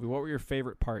about the movie? What were your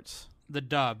favorite parts? The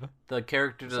dub. The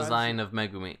character design of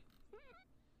Megumi.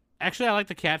 Actually, I like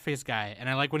the cat face guy, and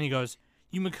I like when he goes,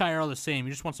 "You Makai are all the same.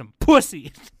 You just want some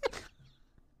pussy."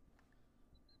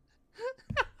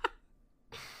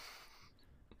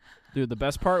 Dude, the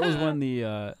best part was when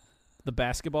the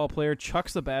basketball player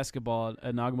chucks the basketball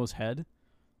at Nagumo's head,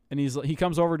 and he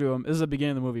comes over to him. This is the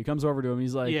beginning of the movie. He comes over to him. And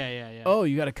he's like, yeah. "Oh,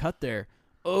 you got a cut there.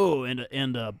 Oh,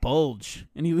 and a bulge."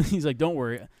 And he's like, "Don't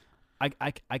worry, I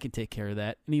can take care of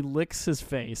that." And he licks his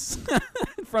face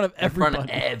in front of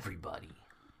everybody.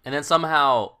 And then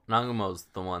somehow Nagumo's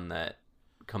the one that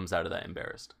comes out of that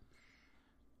embarrassed.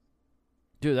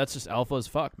 Dude, that's just alpha as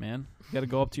fuck, man. You got to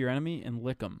go up to your enemy and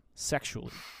lick them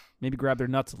sexually. Maybe grab their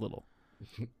nuts a little.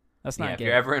 That's not gay. If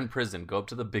you're ever in prison, go up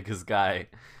to the biggest guy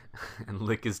and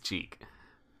lick his cheek.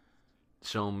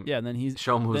 Show him. Yeah, and then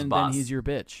show him who's boss. Then he's your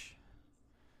bitch.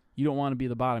 You don't want to be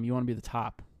the bottom. You want to be the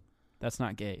top. That's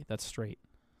not gay. That's straight.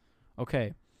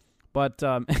 Okay, but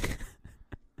I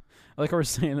like how we're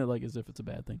saying it like as if it's a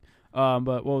bad thing.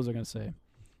 But what was I gonna say,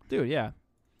 dude? Yeah,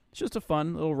 it's just a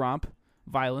fun little romp.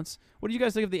 Violence. What do you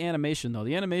guys think of the animation though?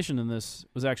 The animation in this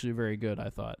was actually very good. I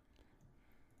thought.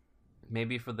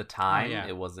 Maybe for the time,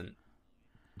 it wasn't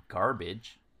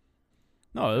garbage.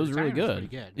 No, it was really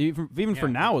good. Even for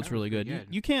now, it's really good.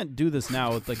 You can't do this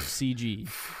now with like CG.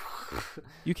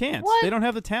 You can't. What? They don't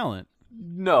have the talent.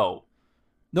 No.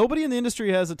 Nobody in the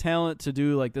industry has the talent to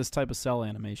do like this type of cell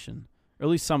animation, or at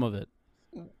least some of it.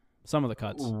 Some of the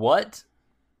cuts. What?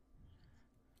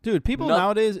 Dude, people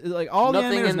nowadays, like all the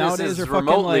animators nowadays are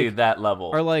remotely fucking that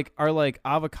level. Are like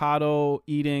avocado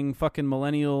eating fucking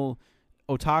millennial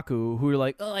otaku who are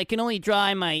like, "Oh, I can only draw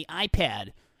on my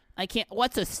iPad. I can't.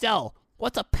 What's a cell?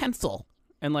 What's a pencil?"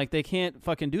 And like they can't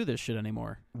fucking do this shit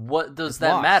anymore. What does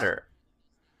that matter?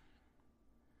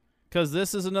 Because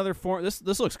this is another form.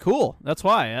 This looks cool. That's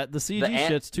why the CG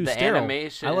shit's too sterile.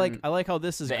 Animation, I like how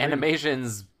this is. The great.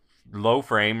 Animation's low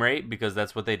frame rate because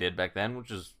that's what they did back then,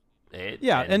 which is it.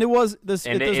 Yeah, and it was this.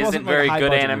 And it isn't wasn't very like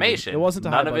good high-budget animation. Movie. It wasn't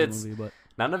a high-budget movie, but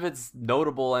none of it's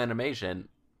notable animation.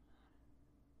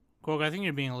 Cool, I think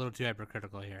you're being a little too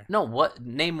hypercritical here. No, what?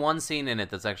 Name one scene in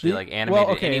it that's actually like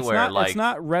animated anywhere. It's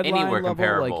not red line anywhere level,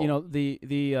 comparable. Like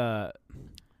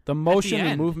the motion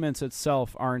and movements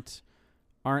itself aren't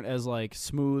as like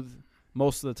smooth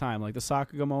most of the time. Like the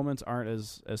Sakuga moments aren't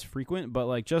as frequent, but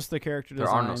like just the character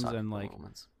designs and like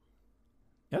moments.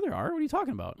 Yeah, there are. What are you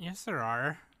talking about? Yes, there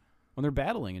are. When they're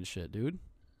battling and shit, dude.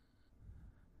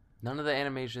 None of the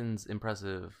animation's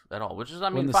impressive at all, which is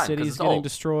when the fine, city's getting old,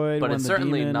 destroyed, but when it's the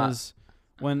certainly demon not. Is,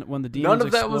 when the demon none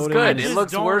of that was good. It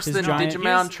looks worse than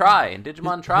Digimon Try, and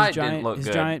Digimon Try didn't look good.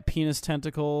 His giant penis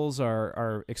tentacles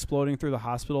are exploding through the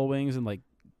hospital wings and like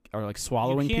are like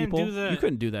swallowing people. You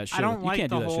couldn't do that shit. You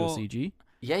can't do that shit with CG.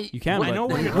 Yeah, you can. I know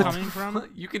where you're coming from.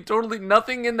 You can totally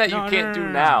nothing in that you can't do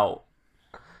now.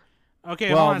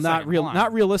 Okay, well,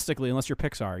 not realistically, unless you're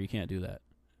Pixar, you can't do that.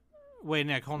 Wait,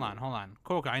 Nick, hold on.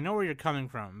 Coca, I know where you're coming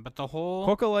from, but the whole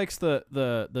Coca likes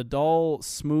the dull,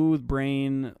 smooth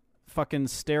brain, fucking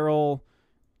sterile,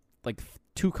 like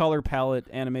 2-color palette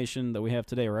animation that we have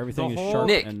today, where everything is sharp.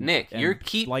 Nick, and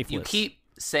you lifeless. keep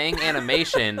saying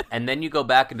animation, and then you go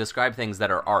back and describe things that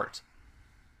are art.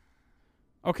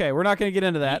 Okay, we're not going to get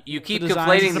into that. You keep The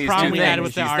designs conflating is the these problem two we had things.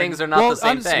 with the These art. things are not the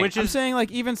same thing. I'm saying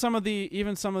like even some of the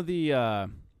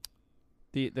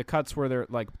cuts where they're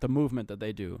like the movement that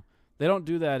they do. They don't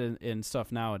do that in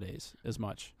stuff nowadays as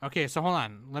much. Okay, so hold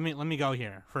on. Let me go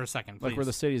here for a second, please. Like where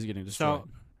the city's getting destroyed. So,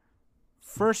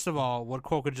 first of all, what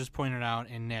Coca just pointed out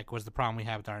in Nick was the problem we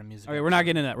have with art and music. Okay, we're not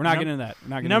getting into that. We're not getting into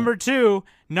that.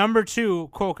 Number two,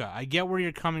 Coca, I get where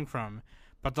you're coming from,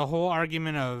 but the whole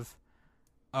argument of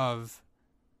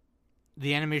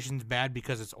the animation's bad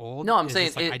because it's old. No, I'm is saying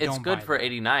just like, I it's don't good buy for that.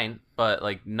 '89, but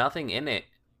like nothing in it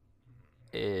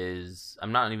is.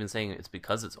 I'm not even saying it's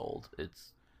because it's old.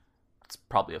 It's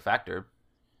probably a factor,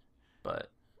 but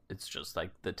it's just like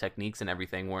the techniques and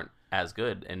everything weren't as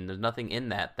good, and there's nothing in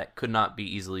that could not be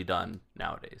easily done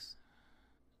nowadays.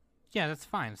 Yeah, that's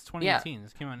fine. It's 2018.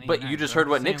 This came out in But 89, you just so heard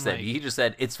I'm what Nick saying, said. like, He just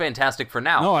said it's fantastic for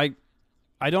now. No,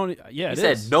 I don't. Yeah, he it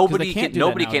said is, 'cause nobody they can't can do that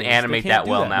nobody can nowadays. They animate can't that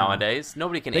do well now. nowadays.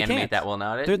 Nobody can They animate can't. that well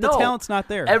nowadays. The No. talent's not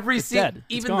there. Every It's dead. It's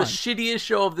even gone. the shittiest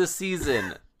show of this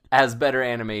season has better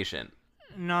animation.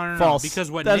 No, False. because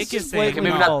what That's Nick is just saying. Okay,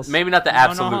 blatantly maybe false. not the No,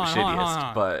 absolute hold on,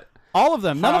 shittiest, but All of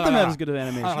them. None of them have as good of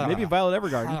animation. Maybe Violet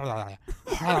Evergarden.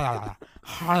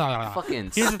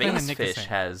 fucking Here's the thing that Space Nick is Fish saying.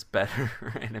 has better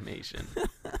animation.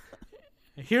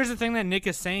 Here's the thing that Nick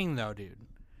is saying, though, dude.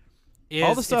 Is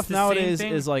All the it's stuff same nowadays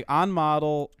thing- is like on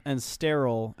model and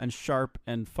sterile and sharp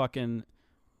and fucking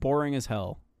boring as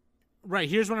hell. right.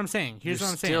 Here's what I'm saying. Here's You're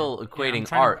what I'm saying. still Yeah, I'm equating trying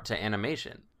to- art to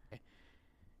animation.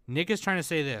 Nick is trying to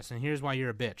say this, and here's why you're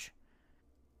a bitch.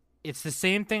 It's the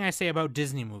same thing I say about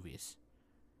Disney movies.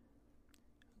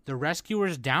 The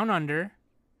Rescuers Down Under.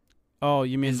 Oh,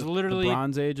 you mean It's literally- the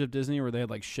Bronze Age of Disney where they had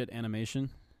like shit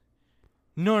animation?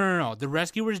 No. The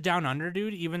Rescuers Down Under,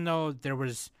 dude. Even though there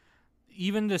was,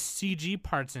 even the CG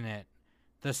parts in it,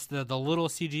 the little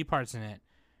CG parts in it,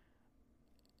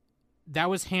 that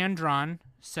was hand drawn,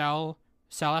 cell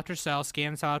after cell,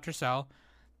 scan cell after cell.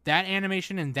 That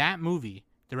animation in that movie,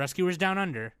 The Rescuers Down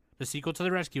Under, the sequel to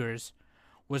The Rescuers,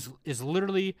 is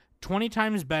literally 20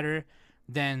 times better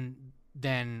than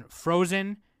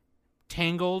Frozen,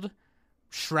 Tangled,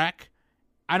 Shrek.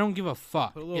 I don't give a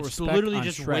fuck. Put a little It's respect literally on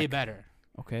just way Shrek. better.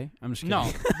 Okay, I'm just kidding. No,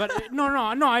 but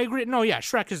no, I agree. No, yeah,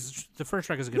 Shrek is the first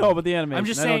Shrek is a good. No, one. but the animation. I'm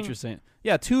just I know saying. what you're saying.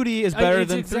 Yeah, 2D is better it's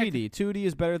than exactly- 3D. 2D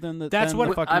is better than the. That's than what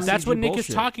the fucking that's CG what Nick bullshit.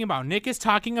 is talking about. Nick is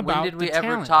talking When about did we the ever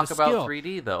talent, talk the about skill,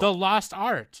 3D though? the lost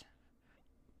art.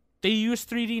 They use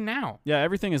 3D now. Yeah,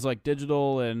 everything is like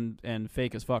digital and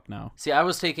fake as fuck now. See, I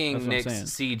was That's taking what I'm Nick's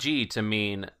saying. CG to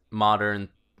mean modern,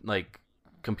 like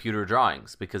computer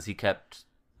drawings, because he kept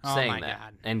Oh saying my that,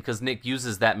 God. and because Nick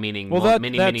uses that meaning Well,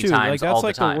 many that too. times Like that's all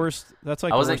like the time. worst. That's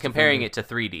like I the wasn't worst comparing offender. it to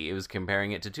 3D; it was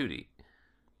comparing it to 2D, Okay,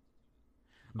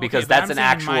 because but that's I'm an saying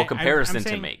actual I'm comparison to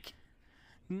saying- make.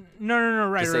 No,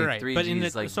 right, To say right. 3D But in the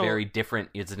is like so, very different.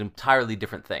 It's an entirely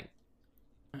different thing.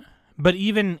 But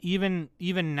even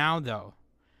now though,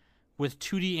 with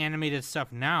 2D animated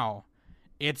stuff now,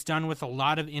 it's done with a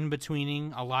lot of in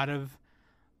betweening, a lot of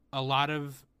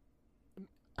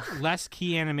less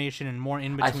key animation and more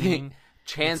in I betweening. think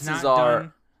chances not are,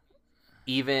 done-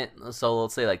 even so,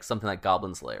 let's say like something like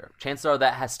Goblin Slayer. Chances are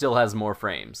that still has more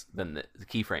frames than the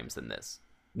keyframes than this.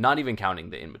 Not even counting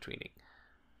the in betweening.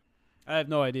 I have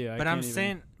no idea. But I'm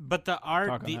saying, but the talk art,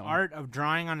 on the that one. art of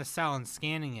drawing on a cell and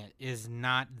scanning it is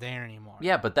not there anymore.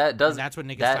 Yeah, but that doesn't. that's what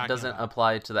Nick is that talking doesn't about.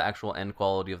 apply to the actual end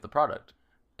quality of the product.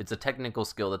 It's a technical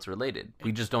skill that's related.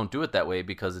 We just don't do it that way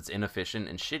because it's inefficient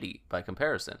and shitty by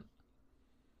comparison.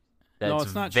 No, That's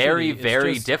it's not very, shitty. It's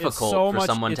very just- it's difficult so for much-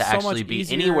 someone to it's so much actually be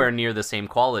easier- anywhere near the same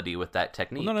quality with that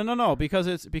technique. Well, no, because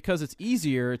it's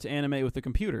easier to animate with the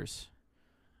computers.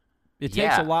 It takes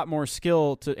Yeah. a lot more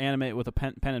skill to animate with a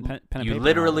pen and You paper.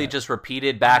 literally and all that. just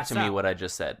repeated back to me Stop. what I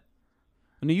just said.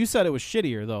 No, you said it was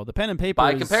shittier though. The pen and paper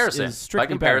By is, comparison, is strictly by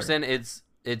comparison, better.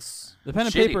 it's The pen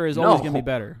and shitty. paper is always No. going to be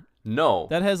better. No,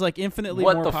 That has like infinitely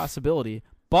What more the f- possibility,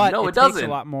 but No, it it takes doesn't.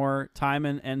 a lot more time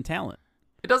and talent.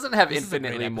 it doesn't have This is a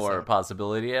great infinitely more episode.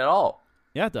 possibility at all.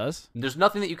 Yeah, it does. There's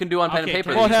nothing that you can do on pen and Okay, paper.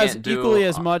 can that Well, it you has can't do equally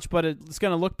as much, but it's going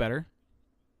to look better.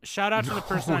 Shout out to the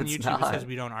person on it's YouTube that not. says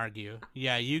we don't argue.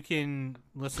 Yeah, you can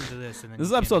listen to this and then This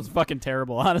you can- episode's fucking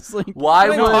terrible, honestly. Why We're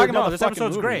not even would- talking No, about this the fucking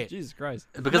episode's movie. great. Jesus Christ.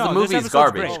 Because No, the this movie's episode's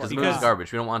garbage. great Because the because- movie's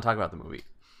garbage. We don't want to talk about the movie. We want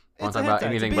It's to a talk about hentai.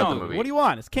 anything It's a but the B movie. What do you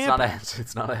want? It's It's not camping. a.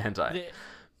 It's not a hentai.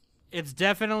 It's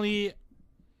definitely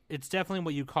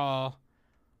what you call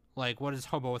like what is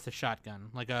Hobo with a Shotgun?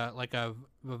 Like a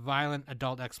violent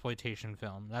adult exploitation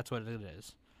film. That's what it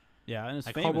is. Yeah, and it's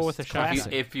Like famous. Hobo with a It's Shotgun.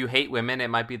 classic. If you hate women, it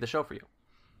might be the show for you.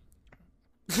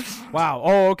 Wow.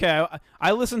 Oh, okay.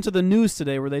 I listened to the news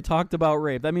today where they talked about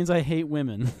rape. That means I hate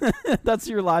women. That's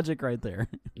your logic right there.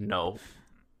 No.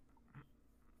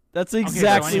 That's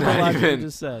exactly so the anyway. logic you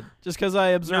just said. Just because I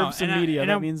observe No, some and I- media, and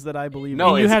that I- means that I believe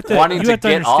No, you it's have to- wanting you to have to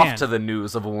get off understand. to the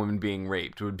news of a woman being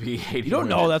raped would be hating You don't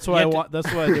women. know. That's what You I have to- want.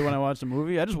 That's what I did when I watched the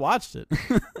movie. I just watched it.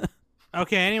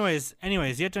 Okay, anyways,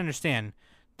 you have to understand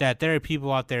that there are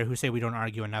people out there who say we don't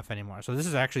argue enough anymore. So this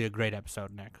is actually a great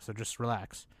episode, Nick. So just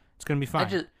relax. It's going to be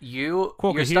fine. You're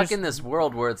Cool, 'cause stuck here's- in this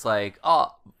world where it's like,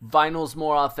 oh, vinyl's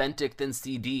more authentic than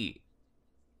CD.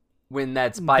 When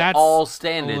that's by That's all a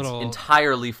standards little-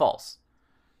 entirely false.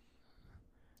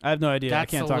 I have no idea.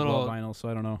 That's I can't a talk little- about vinyl, so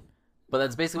I don't know. But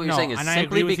that's basically what No, you're saying is and I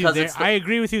simply agree with you because there. it's I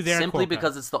agree with you there. simply Quokka.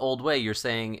 because it's the old way. You're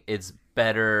saying it's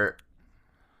better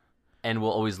and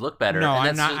will always look better. No, and I'm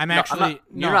that's not- just- I'm no, actually-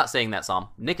 You're no. not saying that, Sam.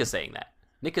 Nick is saying that.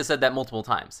 Nick has said that multiple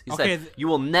times. He Okay, said you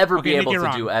will never be okay, Nick, able you're to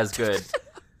wrong. do as good.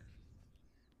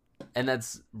 And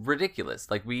that's ridiculous.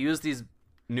 Like, we use these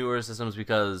newer systems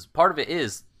because part of it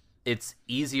is it's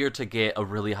easier to get a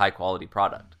really high quality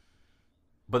product.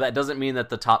 But that doesn't mean that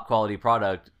the top quality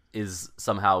product is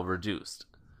somehow reduced.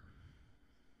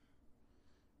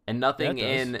 And nothing Yeah,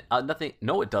 it does. nothing.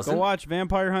 No, it doesn't. Go watch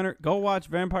Vampire Hunter. Go watch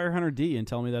Vampire Hunter D and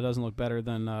tell me that doesn't look better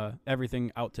than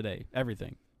everything out today.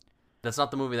 Everything. That's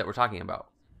not the movie that we're talking about.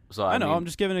 So I know. mean, I'm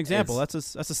just giving an example.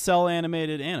 it's- That's a cell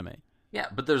animated anime. Yeah,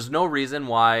 but there's no reason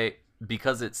why,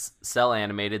 because it's cell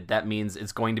animated, that means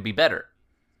it's going to be better.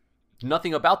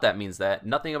 Nothing about that means that.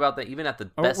 Nothing about that, even at the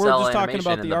We're best cell just talking animation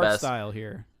about and the the art best. style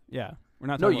here. Yeah, we're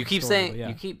not. No, talking you about keep the story, saying but yeah.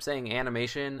 you keep saying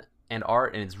animation and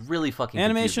art, and it's really fucking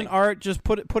animation, confusing. art. Just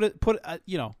put it. Put it.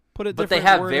 But they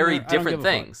have very different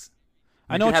things.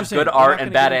 I know you what can you're have saying. good We're art not and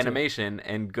gonna bad get into it. animation,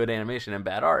 and good animation and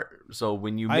bad art. So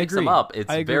when you I mix them agree. up, it's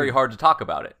I agree. very hard to talk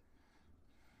about it.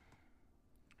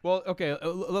 Well, okay.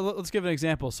 Let's give an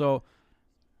example. So,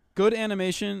 good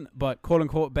animation, but quote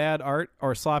unquote bad art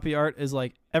or sloppy art is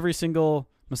like every single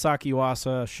Masaki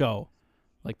Yuasa show,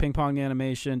 like Ping Pong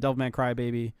Animation, Devilman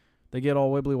Crybaby. They get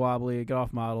all wibbly wobbly, get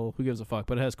off model. Who gives a fuck?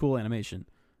 But it has cool animation.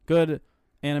 Good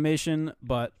animation,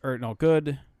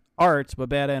 good art, but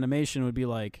bad animation would be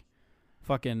like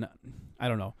fucking, I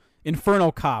don't know.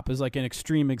 Inferno Cop is like an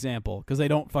extreme example because they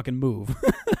don't fucking move.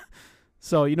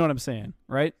 So you know what I'm saying,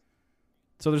 right?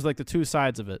 So there's like the two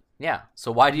sides of it. Yeah.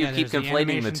 So why do you Yeah, keep there's the conflating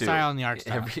the animation two? style and the art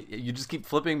style. You just keep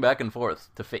flipping back and forth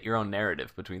to fit your own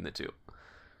narrative between the two.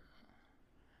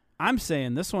 I'm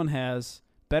saying this one has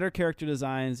better character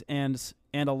designs and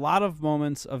a lot of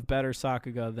moments of better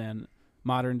Sakuga than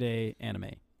modern day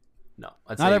anime. No,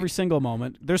 I'd Not say every single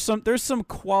moment. There's some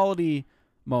quality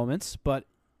moments, but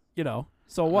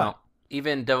so what? No,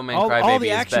 even Devilman All the Crybaby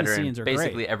is action better in scenes are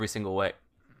basically great. every single way.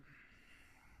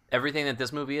 Everything that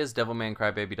this movie is, Devilman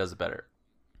Crybaby does it better.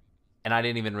 And I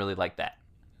didn't even really like that.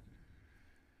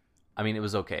 I mean, it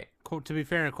was okay. To be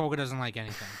fair, Quokka doesn't like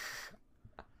anything.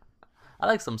 I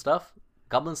like some stuff.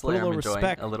 Goblin Slayer I'm little enjoying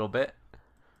respect. a little bit.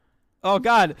 Oh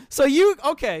God! So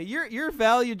you're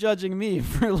value judging me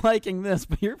for liking this,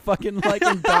 but you're fucking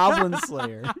liking Goblin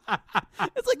Slayer.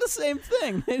 It's like the same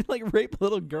thing. They like rape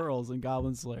little girls in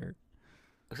Goblin Slayer.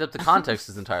 Except the context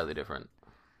is entirely different.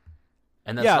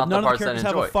 And that's Yeah, not none the of the parts that I characters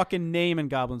have enjoy. a fucking name in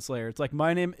Goblin Slayer. It's like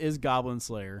my name is Goblin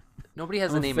Slayer. Nobody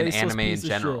has I'm a a name in faceless anime in piece of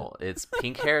general. It's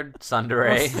pink-haired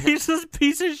tsundere. He's this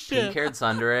piece of shit. Pink-haired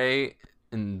tsundere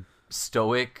and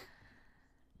stoic,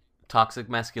 toxic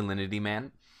masculinity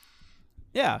man.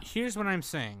 Yeah. Here's what I'm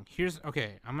saying.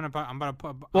 I'm about to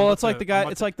put. Well, it's like the guy.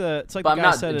 It's like the But guy I'm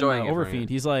not said in enjoying it for Overfiend.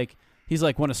 you. He's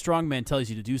like when a strong man tells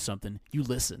you to do something, you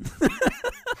listen.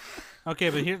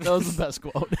 Okay, but That was the best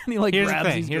quote. And he like here's the grabs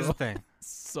thing. these Here's the girls. thing.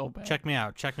 So bad. Check me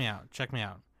out.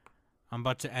 I'm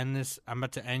about to end this. I'm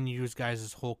about to end you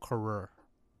guys' whole career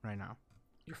right now.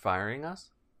 You're firing us?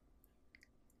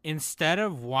 Instead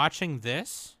of watching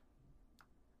this,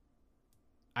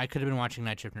 I could have been watching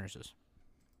Night Shift Nurses.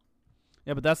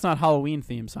 Yeah, but that's not Halloween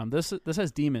theme, Sam. This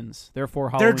has demons.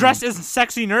 Therefore, Halloween. They're dressed as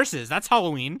sexy nurses. That's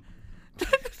Halloween.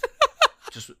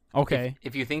 Just Okay.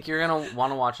 If you think you're gonna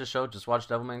want to watch the show, just watch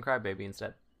Devilman Crybaby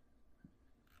instead.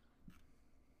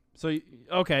 So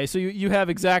you have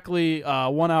exactly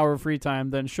 1 hour of free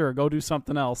time. Then sure, go do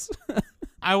something else.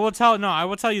 I will tell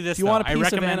you this. If you want a I piece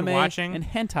of recommend anime watching and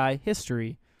hentai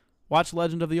history, watch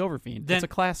Legend of the Overfiend. Then- It's a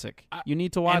classic. You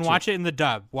need to watch and watch it in the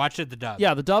dub. Watch it the dub.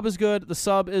 Yeah, the dub is good. The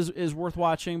sub is worth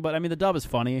watching, but I mean the dub is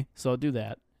funny, so do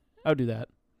that. I would do that.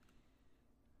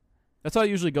 That's how it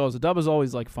usually goes. The dub is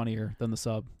always like funnier than the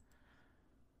sub.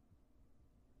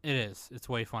 It is. It's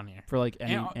way funnier. for like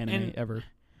any And- anime and- ever.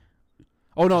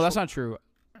 Oh no, that's not true.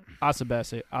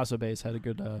 Asobe's had a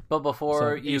good But before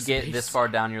So- you get Ace. this far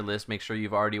down your list, make sure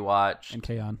you've already watched and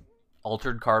K-On.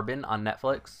 Altered Carbon on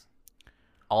Netflix,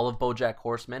 all of BoJack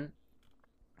Horseman,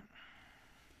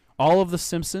 All of the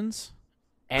Simpsons.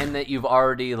 and that you've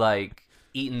already like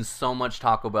eaten so much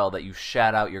Taco Bell that you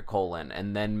shat out your colon,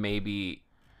 and then maybe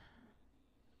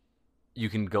you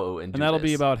can go and do And that'll be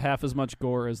this. about half as much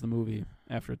gore as the movie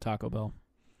after Taco Bell.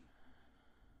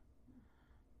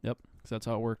 Yep, 'cause that's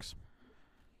how it works.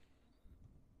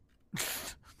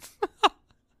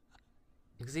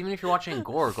 Because even if you're watching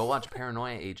gore, go watch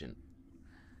Paranoia Agent.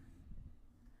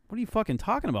 What are you fucking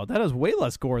talking about? That has way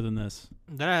less gore than this.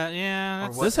 Yeah, Or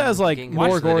that's, what- This has, like, getting more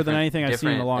used to the gore than different- anything I've seen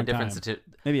in a different- long different time. sati-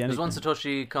 Maybe There's anything. one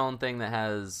Satoshi Kon thing that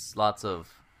has lots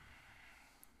of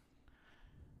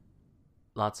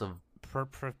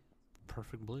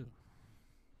Perfect Blue.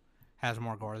 Has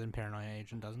more gore than Paranoia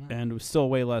Agent, doesn't it? And it was still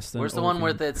way less than. Where's the one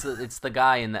where Overfiend. it's the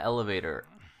guy in the elevator?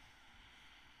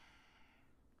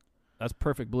 That's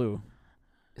Perfect Blue.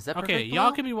 Is that Okay, Perfect y'all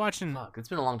Blue? could be watching. Fuck, it's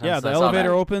been a long time Yeah, since the I saw elevator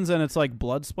that. opens and it's like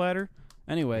blood splatter.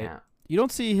 Anyway, Yeah. you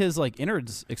don't see his like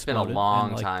innards been a exploded long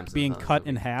and, like, time since being I saw cut this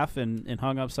in movie. half and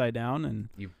hung upside down and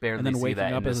You barely and then see waking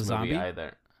that up in as this a movie zombie?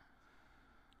 either.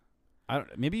 I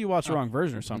don't. Maybe you watched the wrong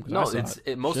version or something. 'Cause No, I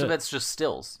saw most Shit. of it's just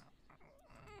stills.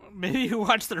 Maybe you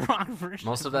watched the wrong version.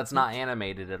 Most of that's not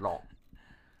animated at all.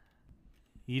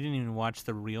 You didn't even watch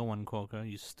the real one, Quokka.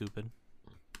 You stupid.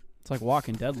 It's like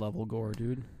Walking Dead level gore,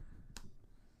 dude.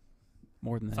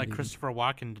 More than It's that. like even. Christopher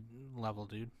Walken level,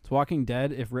 dude. It's Walking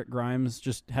Dead if Rick Grimes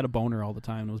just had a boner all the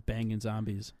time and was banging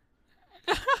zombies.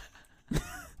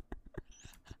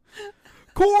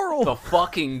 Coral. The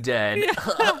fucking dead.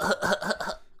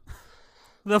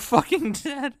 The fucking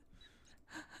dead.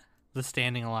 The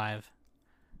Standing Alive.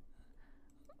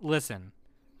 Listen,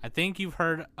 I think you've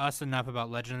heard us enough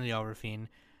about Legend of the Overfiend.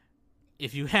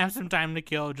 If you have some time to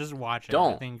kill, just watch it.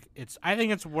 Don't. I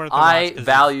think it's worth a watch. I 'Cause it's-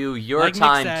 value your like Nick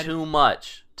time said- too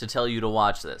much to tell you to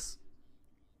watch this.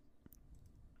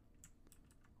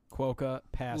 Quokka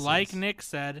passes. like Nick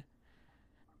said,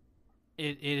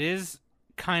 it is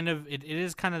kind of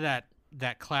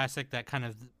that classic that kind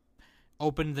of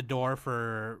opened the door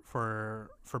for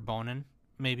bonin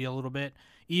maybe a little bit,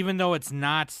 even though it's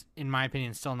not, in my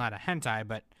opinion, still not a hentai,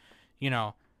 but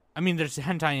I mean there's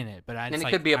hentai in it, but And it's it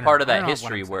like, could be a I don't part know. of I that don't know what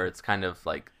history I'm where saying. it's kind of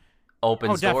like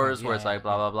opens Oh, definitely. doors where it's Yeah, like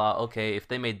blah blah blah. Okay, if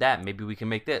they made that, maybe we can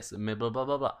make this. Blah blah blah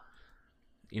blah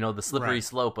blah. The slippery Right.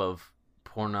 slope of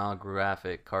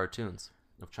pornographic cartoons,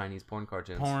 of Chinese porn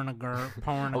cartoons.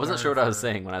 porn. I wasn't sure what I was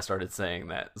saying when I started saying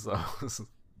that, so the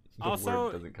Also,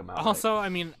 word doesn't come out. Also, I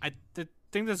mean, I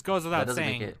think this goes right. without That doesn't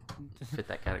saying. make it fit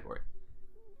that category.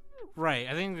 Right.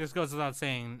 I think this goes without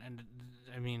saying, and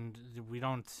I mean, we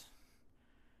don't,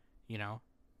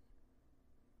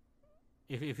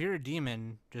 if you're a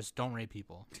demon, just don't rape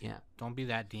people. Yeah, Don't be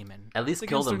that demon. at least It's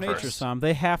kill against them their nature, first. Sam.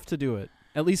 They have to do it.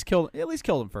 At least kill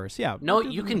them first. Yeah. No,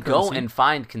 Give you them can the go courtesy. and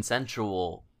find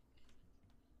consensual.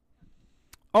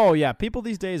 Oh yeah, people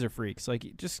these days are freaks.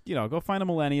 Like, just go find a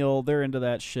millennial. They're into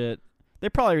that shit. They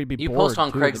probably be You bored, post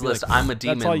on too. They'd be Craigslist, like, I'm a "That's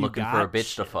all demon you looking for a got?"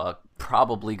 bitch to fuck.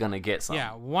 Probably gonna get some.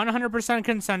 Yeah, 100%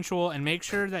 consensual, and make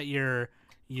sure that your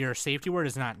safety word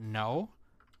is not no,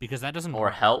 because that doesn't Or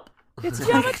work. help. It's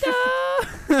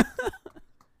Yamada.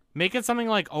 Make it something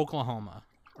like Oklahoma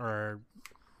or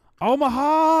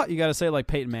Omaha. You got to say it like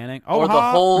Peyton Manning. Or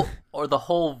Omaha. the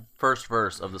whole first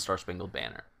verse of the Star Spangled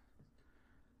Banner.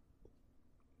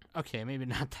 okay, maybe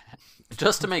not that.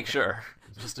 Just to make sure.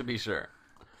 Just to be sure.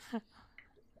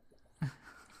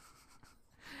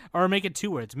 Or make it 2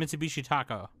 words, Mitsubishi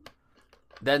Taco.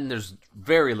 Then there's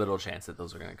very little chance that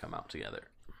those are gonna come out together.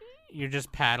 You're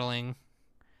just paddling.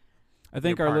 I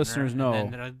think your our partner, listeners and know.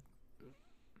 then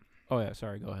Oh yeah,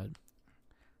 sorry. Go ahead.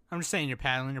 I'm just saying you're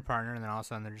paddling your partner, and then all of a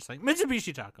sudden they're just like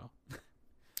Mitsubishi Taco.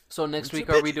 So next week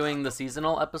are we doing the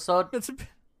seasonal episode?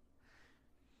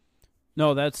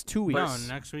 No, that's 2 weeks. No,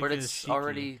 next week But is it's Shiki.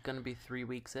 already gonna be 3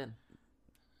 weeks in.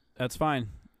 That's fine.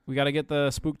 We got to get the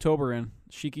Spooktober in.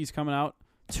 Shiki's coming out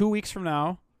 2 weeks from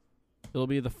now. It'll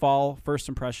be the fall first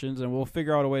impressions, and we'll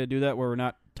figure out a way to do that where we're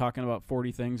not talking about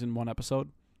 40 things in one episode.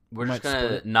 We're We just might split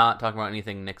gonna it. not talk about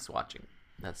anything Nick's watching.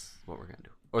 That's what we're gonna do.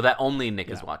 Or that only Nick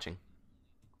is Yeah. watching.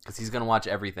 Because he's gonna watch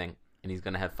everything, and he's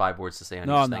gonna have 5 words to say on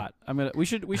No, each I'm thing. not. I'm gonna. We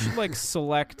should like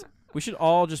select. We should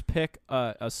all just pick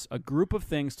a group of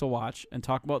things to watch and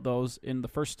talk about those in the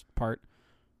first part,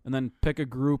 and then pick a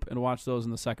group and watch those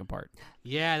in the second part.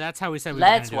 Yeah, that's how we said we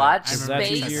Let's were gonna watch do it. I remember That's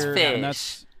you Space said easier, that.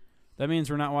 Fish. that means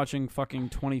we're not watching fucking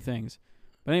 20 things.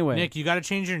 But anyway, Nick, you got to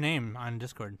change your name on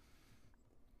Discord.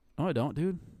 no, I don't,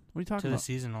 dude. What are you talking To the about?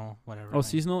 seasonal, whatever. Oh, thing.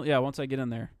 seasonal? Yeah, once I get in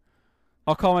there.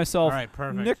 I'll call myself All right,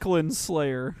 perfect. Nicklin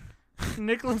Slayer.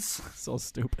 Nicholas So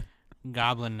stupid.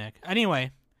 Goblin Nick.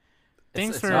 Anyway,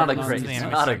 thanks It's for not a listening great, to the it's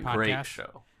Anime not a Summit great podcast.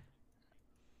 show.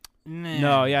 Nah.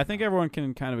 No, yeah, I think everyone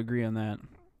can kind of agree on that.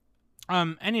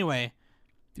 Anyway,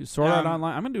 Dude, Sword Art Um,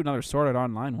 Online. I'm gonna do another Sword Art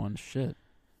Online one. Shit.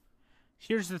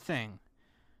 here's the thing.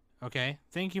 Okay,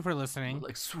 thank you for listening.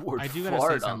 Like sword I do gotta say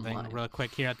fart something online. real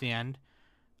quick here at the end.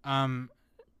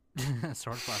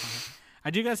 Sword fart.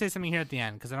 I do gotta say something here at the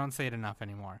end because I don't say it enough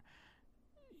anymore.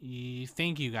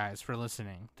 Thank you guys for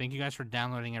listening. Thank you guys for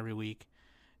downloading every week.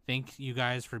 Thank you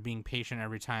guys for being patient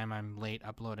every time I'm late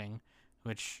uploading,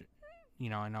 which,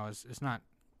 I know it's not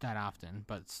that often,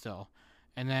 but still.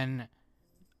 And then,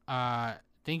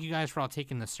 thank you guys for all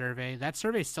taking the survey. That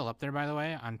survey's still up there, by the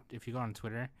way. If you go on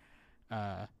Twitter,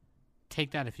 take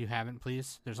that if you haven't,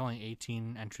 please. There's only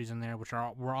 18 entries in there, which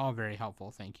were all very helpful.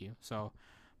 Thank you. So,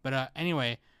 but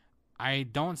anyway, I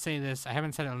don't say this. I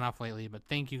haven't said it enough lately, but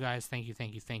thank you guys. Thank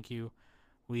you.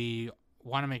 We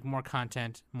want to make more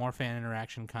content, more fan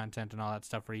interaction content, and all that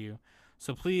stuff for you.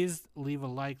 So please leave a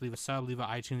like, leave a sub, leave an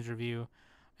iTunes review,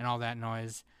 and all that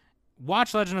noise.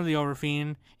 Watch Legend of the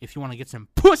Overfiend if you want to get some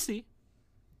pussy.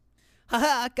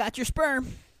 Haha, got your sperm.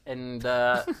 And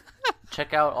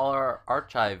check out all our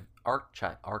archive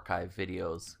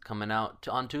videos coming out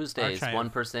on Tuesdays. Archive.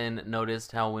 One person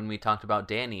noticed how when we talked about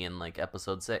Danny in like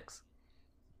episode 6,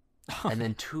 and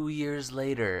then 2 years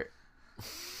later,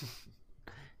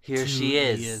 here she 2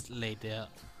 is. years later.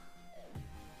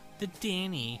 The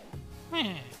Danny.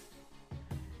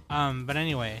 But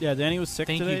anyway. Yeah, Danny was sick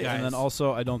Thank you, today, and then guys.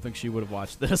 also I don't think she would have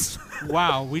watched this.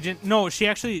 Wow, we didn't. No, she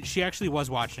actually was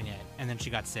watching it, and then she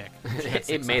got sick.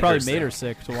 It made Probably her made her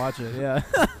sick. sick to watch it. Yeah.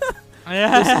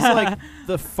 Yeah. This is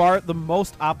like the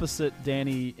most opposite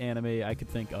Danny anime I could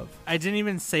think of. I didn't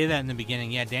even say that in the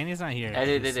beginning. Yeah, Danny's not here.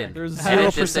 Edit She's it in. sick. There's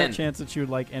Edit this 0% in. chance that she would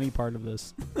like any part of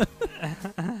this.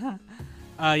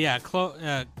 Yeah,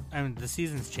 I mean, the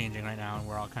season's changing right now, and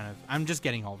we're all I'm just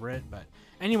getting over it. But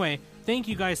anyway, thank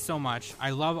you guys so much. I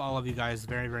love all of you guys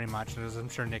very, very much, as I'm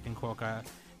sure Nick and Quokka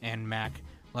and Mac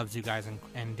loves you guys,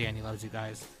 and Danny loves you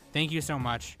guys. Thank you so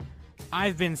much.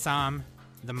 I've been Sam,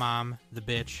 the mom, the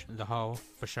bitch, the hoe,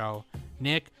 for show.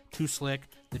 Nick, Too Slick,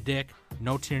 the dick,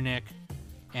 No Tier Nick,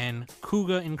 and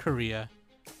Kuga in Korea.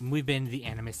 We've been the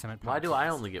Anime Summit podcast. Why do I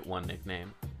only get one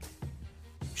nickname?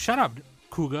 Shut up,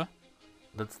 Kuga.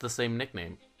 That's the same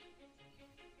nickname.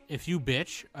 If you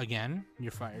bitch again,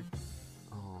 you're fired.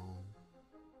 Oh.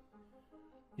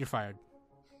 You're fired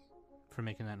for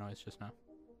making that noise just now.